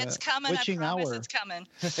the It's coming. witching I promise hour. it's coming.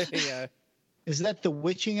 Yeah. Is that the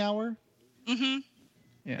witching hour? Mm-hmm.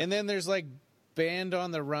 Yeah. And then there's like Band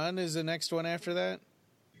on the Run is the next one after that.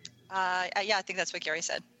 Yeah, I think that's what Gary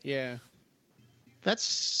said. Yeah.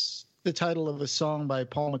 That's the title of a song by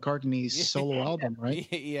Paul McCartney's solo album, right?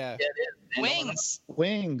 Yeah. Yeah, it is. Wings.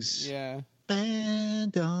 Wings. Yeah.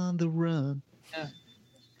 Band on the Run. Yeah.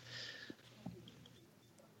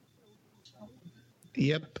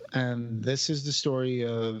 Yep, and this is the story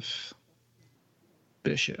of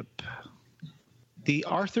Bishop. The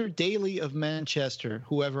Arthur Daly of Manchester,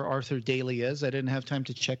 whoever Arthur Daly is. I didn't have time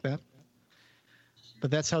to check that. But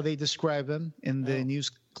that's how they describe him in the news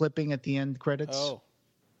clipping at the end credits. Oh.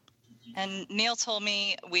 And Neil told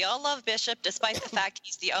me, we all love Bishop, despite the fact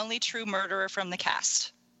he's the only true murderer from the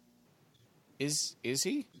cast. Is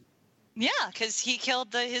he? Yeah, because he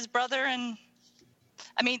killed his brother, and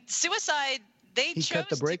I mean, suicide. They He chose cut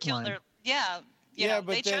the brake to kill line. their. Yeah, you Yeah, know,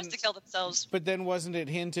 but they chose to kill themselves. But then wasn't it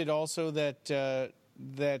hinted also that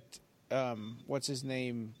what's his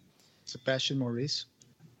name? Sebastian Maurice.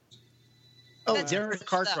 Oh, That's- Derek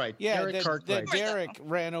Cartwright. Yeah, Derek that Cartwright. Derek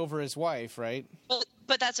ran over his wife, right?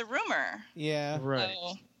 But that's a rumor. Yeah. Right.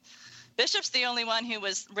 So, Bishop's the only one who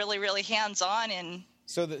was really, really hands-on in.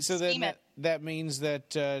 So then Scheme that means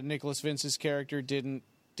that Nicholas Vince's character didn't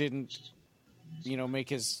make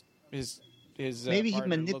his Maybe he partner look like a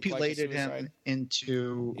manipulated suicide him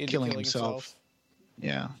into killing himself.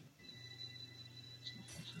 Yeah.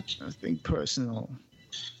 Nothing personal.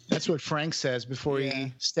 That's what Frank says before Yeah.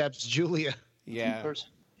 he stabs Julia. Yeah.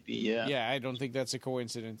 Yeah. Yeah, I don't think that's a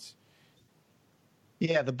coincidence.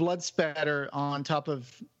 Yeah, the blood spatter on top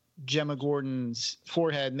of Gemma Gordon's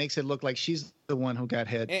forehead makes it look like she's the one who got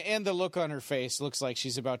hit. And the look on her face looks like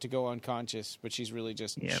she's about to go unconscious, but she's really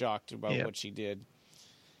just shocked about what she did.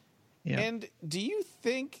 Yeah. And do you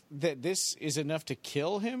think that this is enough to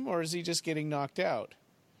kill him, or is he just getting knocked out?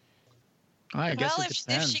 I guess Well, it if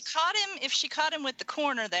depends. she caught him with the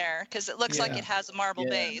corner there, because it looks like Yeah. it has a marble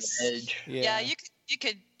base. Edge. Yeah, you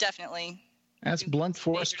could definitely. That's blunt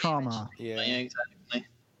force Major trauma. Yeah. Yeah, exactly.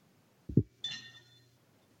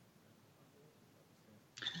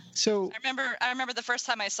 So I remember the first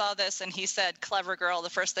time I saw this, and he said "clever girl."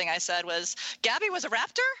 The first thing I said was, "Gabbie was a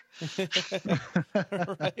raptor."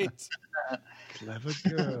 Right. clever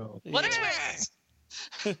girl. What a twist!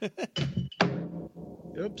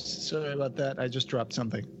 Oops, sorry about that. I just dropped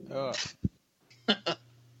something. Oh.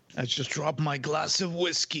 I just dropped my glass of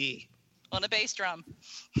whiskey. On a bass drum.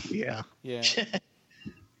 Yeah. Yeah.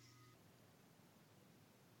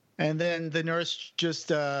 And then the nurse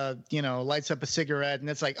just, lights up a cigarette, and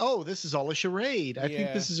it's like, oh, this is all a charade. I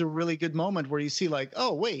think this is a really good moment where you see, like,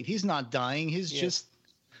 oh, wait, he's not dying. He's just.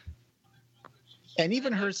 And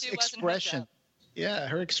even her expression. Yeah,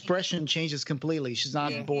 her expression changes completely. She's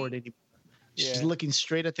not bored anymore. She's looking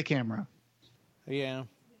straight at the camera. Yeah.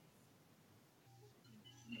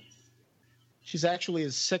 She's actually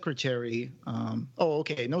his secretary.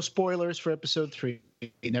 Okay. No spoilers for episode 3.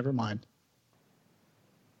 Never mind.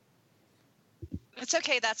 It's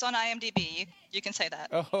okay. That's on IMDb. You can say that.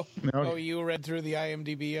 Oh, you read through the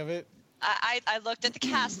IMDb of it? I looked at the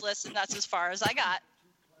cast list, and that's as far as I got.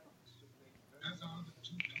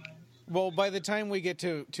 Well, by the time we get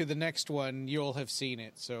to the next one, you'll have seen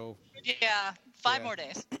it. So Yeah, 5 more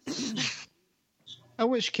days. I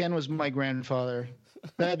wish Ken was my grandfather.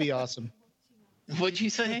 That'd be awesome. What'd you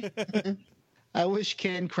say? I wish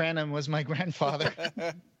Ken Cranham was my grandfather.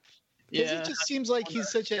 Yeah. It just seems like he's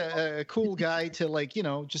such a cool guy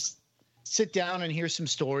to, just sit down and hear some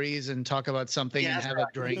stories and talk about something and have a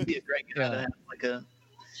drink. He'd be a great guy to have, like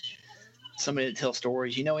somebody to tell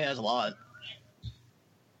stories. He has a lot.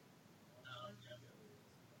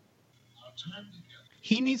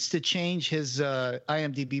 He needs to change his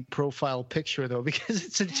IMDb profile picture, though, because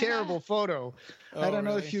it's a terrible photo. I don't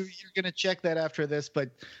know if you're going to check that after this, but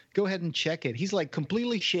go ahead and check it. He's like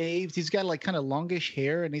completely shaved. He's got like kind of longish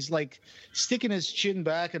hair, and he's like sticking his chin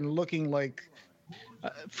back and looking like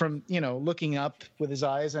looking up with his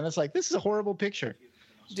eyes. And it's like, this is a horrible picture.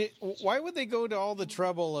 Why would they go to all the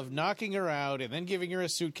trouble of knocking her out and then giving her a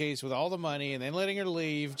suitcase with all the money and then letting her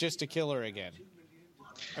leave just to kill her again?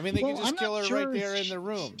 I mean, they could just kill her right there in the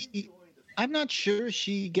room. I'm not sure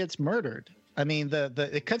she gets murdered. I mean,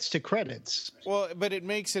 it cuts to credits. Well, but it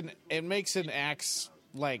makes an axe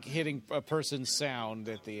like hitting a person sound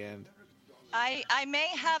at the end. I may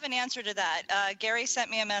have an answer to that. Gary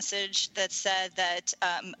sent me a message that said that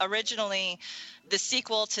originally the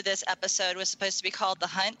sequel to this episode was supposed to be called The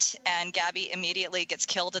Hunt, and Gabbie immediately gets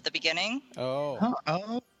killed at the beginning. Oh.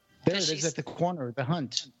 There it is at the corner, The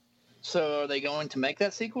Hunt. So are they going to make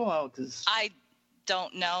that sequel? I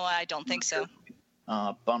don't know. I don't think so.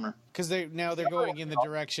 Bummer. Because they're going in the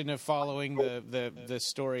direction of following the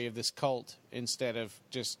story of this cult instead of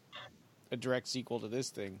just a direct sequel to this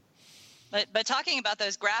thing. But talking about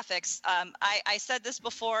those graphics, I said this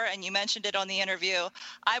before, and you mentioned it on the interview.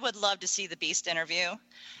 I would love to see the Beast interview,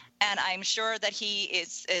 and I'm sure that he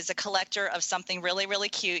is a collector of something really, really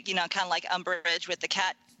cute. You know, kind of like Umbridge with the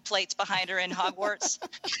cat plates behind her in Hogwarts.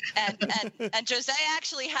 and Jose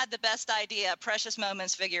actually had the best idea: Precious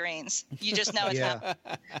Moments figurines. You just know it's happening.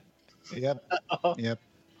 Yep.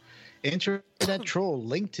 Internet troll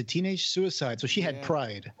linked to teenage suicide. So she had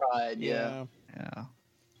pride. Pride, yeah.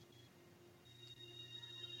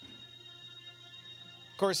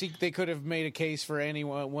 Of course, they could have made a case for any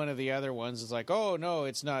one of the other ones. It's like, oh, no,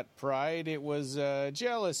 it's not pride. It was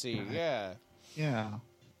jealousy. Yeah.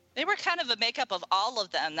 They were kind of a makeup of all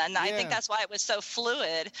of them. And I think that's why it was so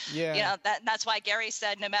fluid. Yeah. You know, that's why Gary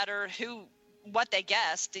said no matter what they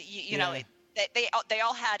guessed, you know, they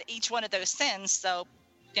all had each one of those sins. So,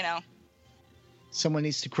 you know. Someone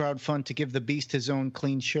needs to crowdfund to give the Beast his own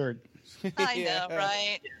clean shirt. I know,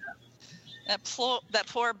 right? That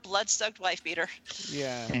poor blood-soaked wife beater.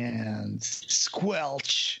 Yeah. And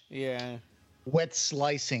squelch. Yeah. Wet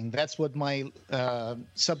slicing. That's what my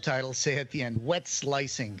subtitles say at the end. Wet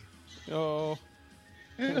slicing. Oh.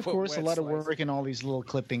 And of course, a lot of work in all these little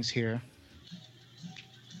clippings here.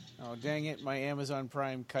 Oh, dang it. My Amazon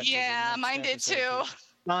Prime cut. Yeah, mine did too.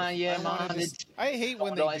 I hate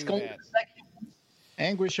when they do that.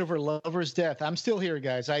 Anguish over lover's death. I'm still here,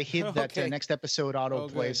 guys. I hid that next episode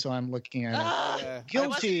autoplay, so I'm looking at it.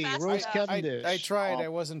 Guilty, Rose Cavendish. I tried. I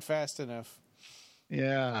wasn't fast enough.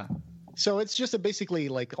 Yeah. So it's just basically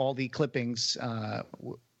like all the clippings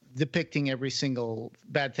depicting every single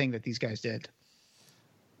bad thing that these guys did.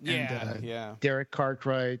 Yeah. Derek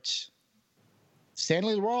Cartwright.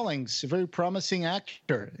 Stanley Rawlings, a very promising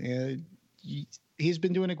actor. He's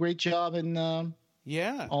been doing a great job in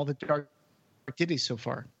all the Dark Ditties so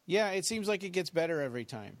far. Yeah, it seems like it gets better every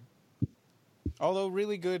time. Although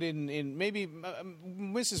really good in maybe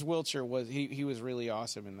Mrs. Wiltshire he was really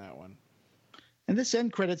awesome in that one. And this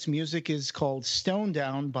end credits music is called Stone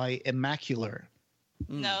Down by Immacular.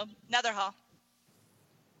 No, Netherhall.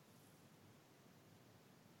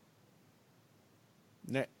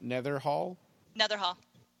 Netherhall? Netherhall.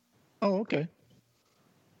 Oh, okay.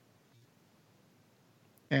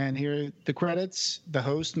 And here are the credits. The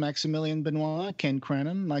host, Maximillian Benoit, Ken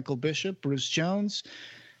Cranham, Michael Bishop, Bruce Jones,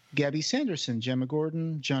 Gabbie Sanderson, Gemma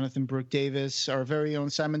Gordon, Jonathan Brook-Davis, our very own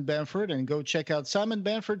Simon Bamford, and go check out Simon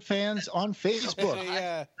Bamford fans on Facebook.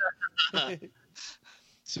 Yeah.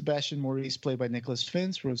 Sebastian Maurice, played by Nicholas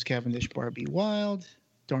Finch, Rose Cavendish, Barbie Wilde,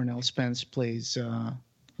 Darnell Spence plays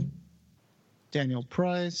Daniel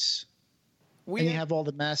Price. And you have all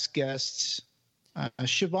the masked guests.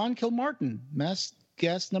 Siobhan Kilmartin, masked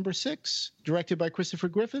guest number 6, directed by Christopher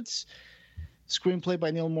Griffiths, screenplay by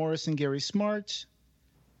Neil Morris and Gary Smart.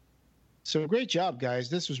 So great job, guys.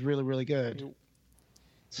 This was really, really good.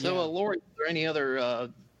 So, Lori, are there any other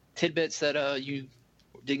tidbits that you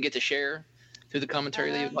didn't get to share through the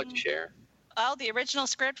commentary that you'd like to share? Well, the original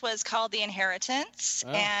script was called The Inheritance,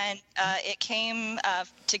 and it came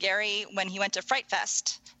to Gary when he went to Fright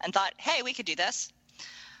Fest and thought, hey, we could do this.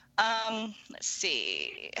 Let's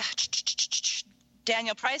see.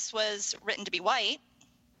 Daniel Price was written to be white.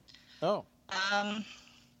 Oh.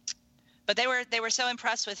 But they were so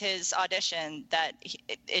impressed with his audition that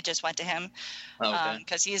it just went to him.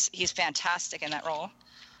 Because he's fantastic in that role.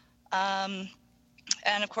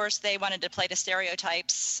 And of course, they wanted to play to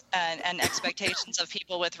stereotypes and expectations of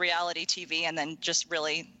people with reality TV, and then just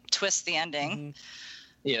really twist the ending.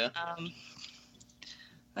 Mm-hmm. Yeah.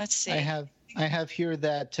 Let's see. I have here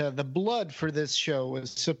that the blood for this show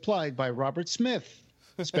was supplied by Robert Smith,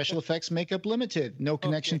 Special Effects Makeup Limited. No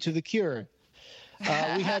connection to The Cure.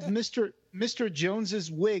 We had Mr.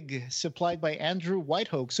 Jones's wig supplied by Andrew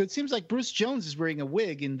Whitehoke. So it seems like Bruce Jones is wearing a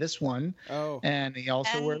wig in this one. Oh. And he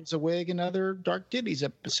also wears a wig in other Dark Ditties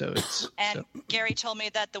episodes. And Gary told me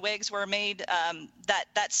that the wigs were made,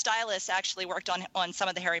 that stylist actually worked on some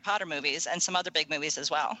of the Harry Potter movies and some other big movies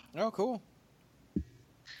as well. Oh, cool.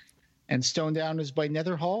 And Stone Down is by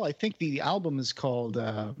Netherhall. I think the album is called,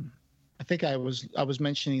 I think I was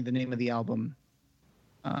mentioning the name of the album.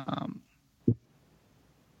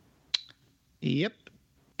 Yep.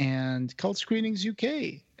 And Cult Screenings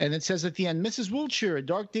UK. And it says at the end, Mrs. Wiltshire, a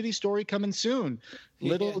Dark Ditty story coming soon.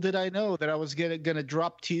 Little did I know that I was going to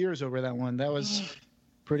drop tears over that one. That was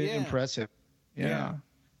pretty impressive. Yeah.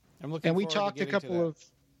 I'm looking forward to getting to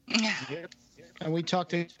that. And we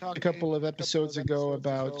talked a couple of episodes ago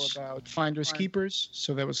about Finders Keepers,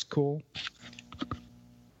 so that was cool.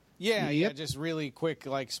 Yeah, just really quick,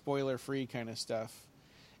 like spoiler-free kind of stuff.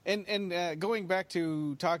 And going back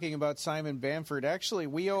to talking about Simon Bamford, actually,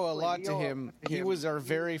 we owe a lot to him. He was our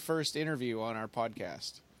very first interview on our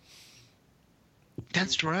podcast.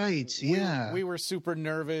 That's right. Yeah, we were super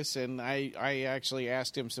nervous, and I actually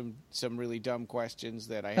asked him some really dumb questions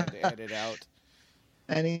that I had to edit out.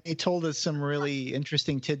 And he told us some really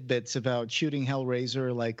interesting tidbits about shooting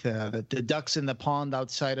Hellraiser, like the ducks in the pond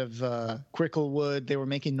outside of Cricklewood. They were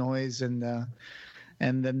making noise, and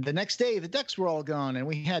then the next day the ducks were all gone, and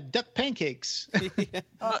we had duck pancakes.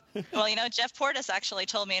 Well, Jeff Portis actually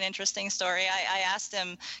told me an interesting story. I asked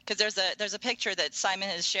him, because there's a picture that Simon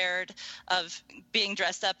has shared of being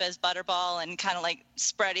dressed up as Butterball and kind of like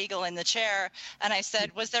spread eagle in the chair. And I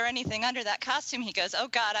said, was there anything under that costume? He goes, oh,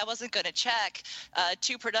 God, I wasn't going to check.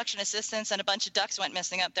 2 production assistants and a bunch of ducks went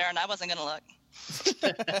missing up there, and I wasn't going to look.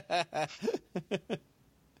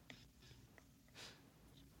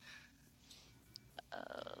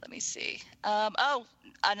 Let me see.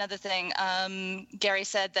 Another thing. Gary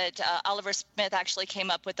said that Oliver Smith actually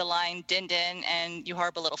came up with the line, din din, and you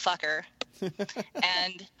horrible little fucker.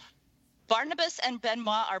 And Barnabus and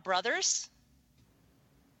Benoit are brothers.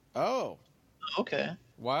 Oh. Okay.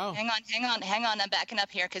 Wow. Hang on. I'm backing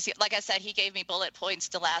up here because, like I said, he gave me bullet points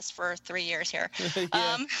to last for 3 years here.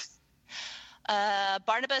 Yeah.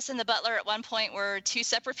 Barnabus and the Butler at one point were 2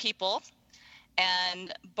 separate people.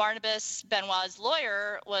 And Barnabas, Benoit's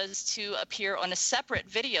lawyer, was to appear on a separate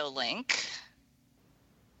video link.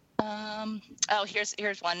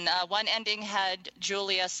 Here's one. One ending had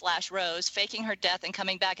Julia/Rose faking her death and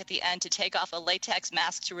coming back at the end to take off a latex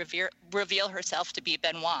mask to reveal herself to be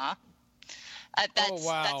Benoit.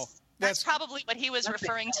 That's probably what he was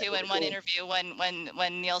referring to in one interview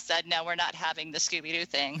when Neil said, no, we're not having the Scooby-Doo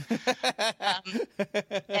thing.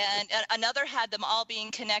 And another had them all being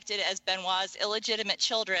connected as Benoit's illegitimate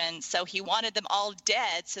children, so he wanted them all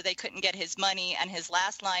dead so they couldn't get his money, and his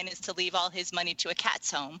last line is to leave all his money to a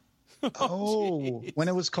cat's home. Oh, when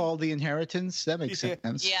it was called The Inheritance? That makes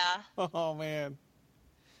sense. Yeah. Oh, man.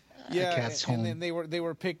 Yeah, and then they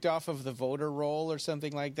were picked off of the voter roll or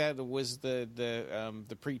something like that. It was the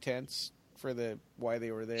pretense for why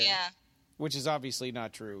they were there. Yeah, which is obviously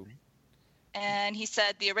not true. And he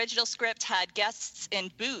said the original script had guests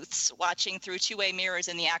in booths watching through 2-way mirrors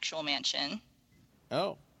in the actual mansion.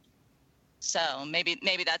 Oh, so maybe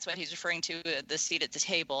that's what he's referring to, the seat at the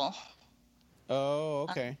table. Oh,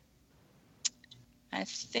 okay. I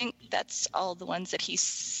think that's all the ones that he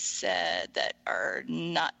said that are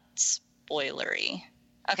not spoilery.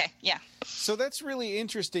 Okay, yeah. So that's really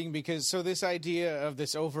interesting because this idea of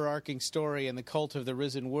this overarching story and the cult of the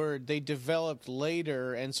risen word, they developed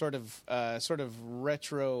later and sort of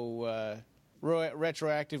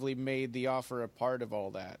retroactively made the offer a part of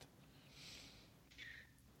all that.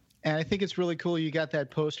 And I think it's really cool you got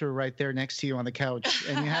that poster right there next to you on the couch,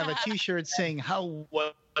 and you have a T-shirt saying "How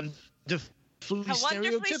wonderfully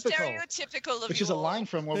stereotypical," which is a line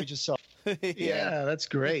from what we just saw. Yeah, that's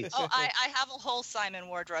great. Oh, I have a whole Simon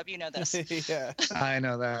wardrobe. You know this. Yeah, I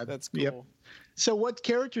know that. That's cool. Yep. So, what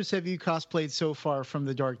characters have you cosplayed so far from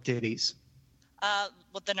the Dark Ditties?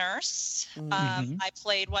 With the nurse, Mm-hmm. I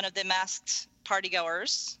played one of the masked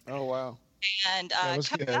partygoers. Oh wow! And That was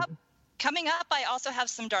coming up, I also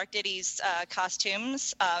have some Dark Ditties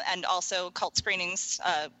costumes and also Cult Screenings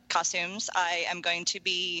costumes. I am going to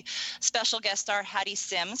be special guest star Hattie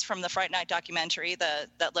Sims from the Fright Night documentary,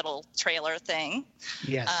 that little trailer thing.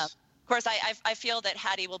 Yes. Of course, I feel that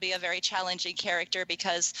Hattie will be a very challenging character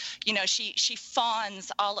because, she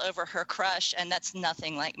fawns all over her crush, and that's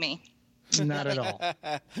nothing like me. Not at all.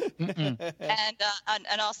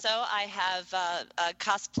 And also I have a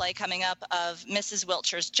cosplay coming up of Mrs.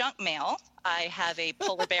 Wiltshire's junk mail. I have a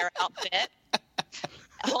polar bear outfit.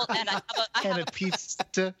 And I have a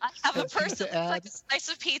pizza. I have a person with like a slice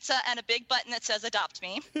of pizza and a big button that says "Adopt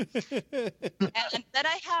me." And then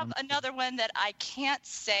I have another one that I can't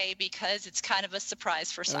say because it's kind of a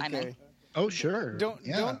surprise for Simon. Okay. Oh, sure. Don't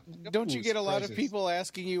you get a lot of people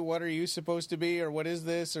asking you, what are you supposed to be, or what is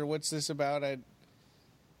this, or what's this about? And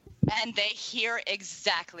they hear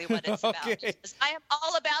exactly what it's about. I am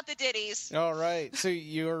all about the ditties. All right. So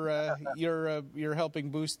you're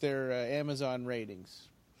helping boost their Amazon ratings.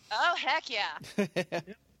 Oh, heck yeah.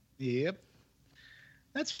 Yep.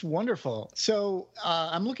 That's wonderful. So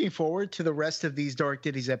I'm looking forward to the rest of these Dark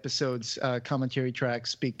Ditties episodes, commentary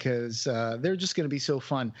tracks, because they're just going to be so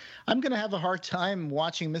fun. I'm going to have a hard time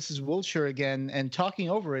watching Mrs. Wiltshire again and talking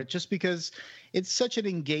over it just because it's such an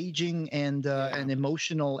engaging and an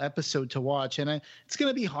emotional episode to watch. And it's going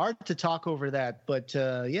to be hard to talk over that. But,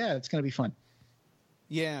 it's going to be fun.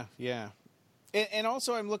 Yeah, yeah. And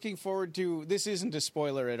also, I'm looking forward to, this isn't a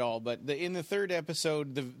spoiler at all, but in the third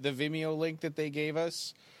episode, the Vimeo link that they gave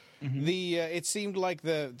us, it seemed like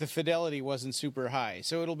the fidelity wasn't super high.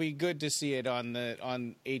 So it'll be good to see it on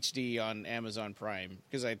HD on Amazon Prime,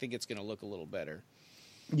 because I think it's going to look a little better.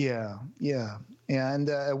 Yeah, and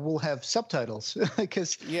we'll have subtitles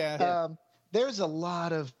because there's a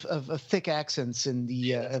lot of thick accents in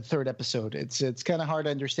the third episode. It's kind of hard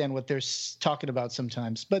to understand what they're talking about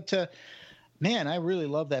sometimes, but. Man, I really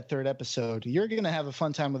love that third episode. You're going to have a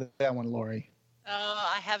fun time with that one, Lori.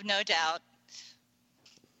 Oh, I have no doubt.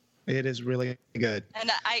 It is really good.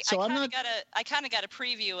 And I kind of got a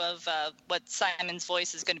preview of what Simon's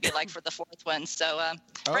voice is going to be like for the fourth one. So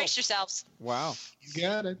brace yourselves. Wow. You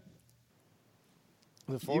got it.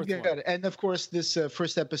 The fourth one. It. And, of course, this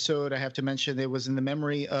first episode, I have to mention, it was in the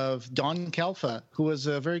memory of Don Calfa, who was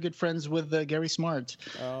very good friends with Gary Smart.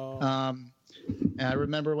 Oh. And I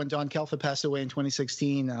remember when Don Calfa passed away in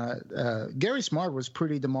 2016, Gary Smart was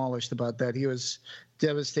pretty demolished about that. He was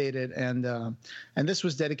devastated, and this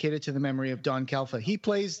was dedicated to the memory of Don Calfa. He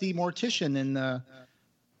plays the mortician in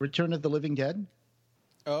Return of the Living Dead.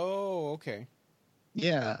 Oh, okay.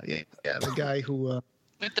 Yeah, the guy who...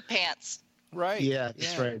 with the pants. Right. Yeah,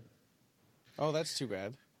 that's right. Oh, that's too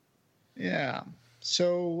bad. Yeah.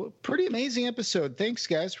 So, pretty amazing episode. Thanks,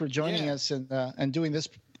 guys, for joining us and doing this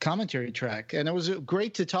commentary track. And it was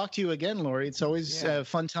great to talk to you again, Lori. It's always a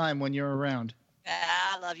fun time when you're around.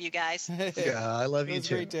 I love you guys. Yeah, I love you too. It's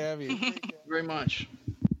great to have you. Thank you very much.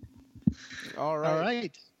 All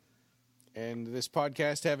right. And this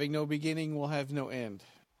podcast, having no beginning, will have no end.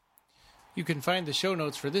 You can find the show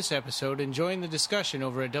notes for this episode and join the discussion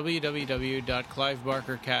over at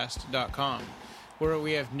www.clivebarkercast.com, where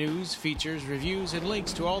we have news, features, reviews, and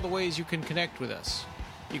links to all the ways you can connect with us.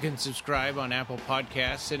 You can subscribe on Apple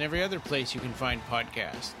Podcasts and every other place you can find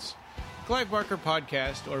podcasts. Clive Barker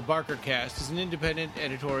Podcast, or BarkerCast, is an independent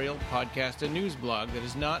editorial podcast and news blog that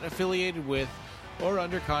is not affiliated with or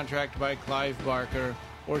under contract by Clive Barker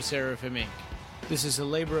or Seraphim Inc. This is a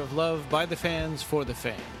labor of love by the fans for the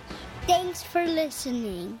fans. Thanks for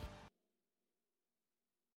listening.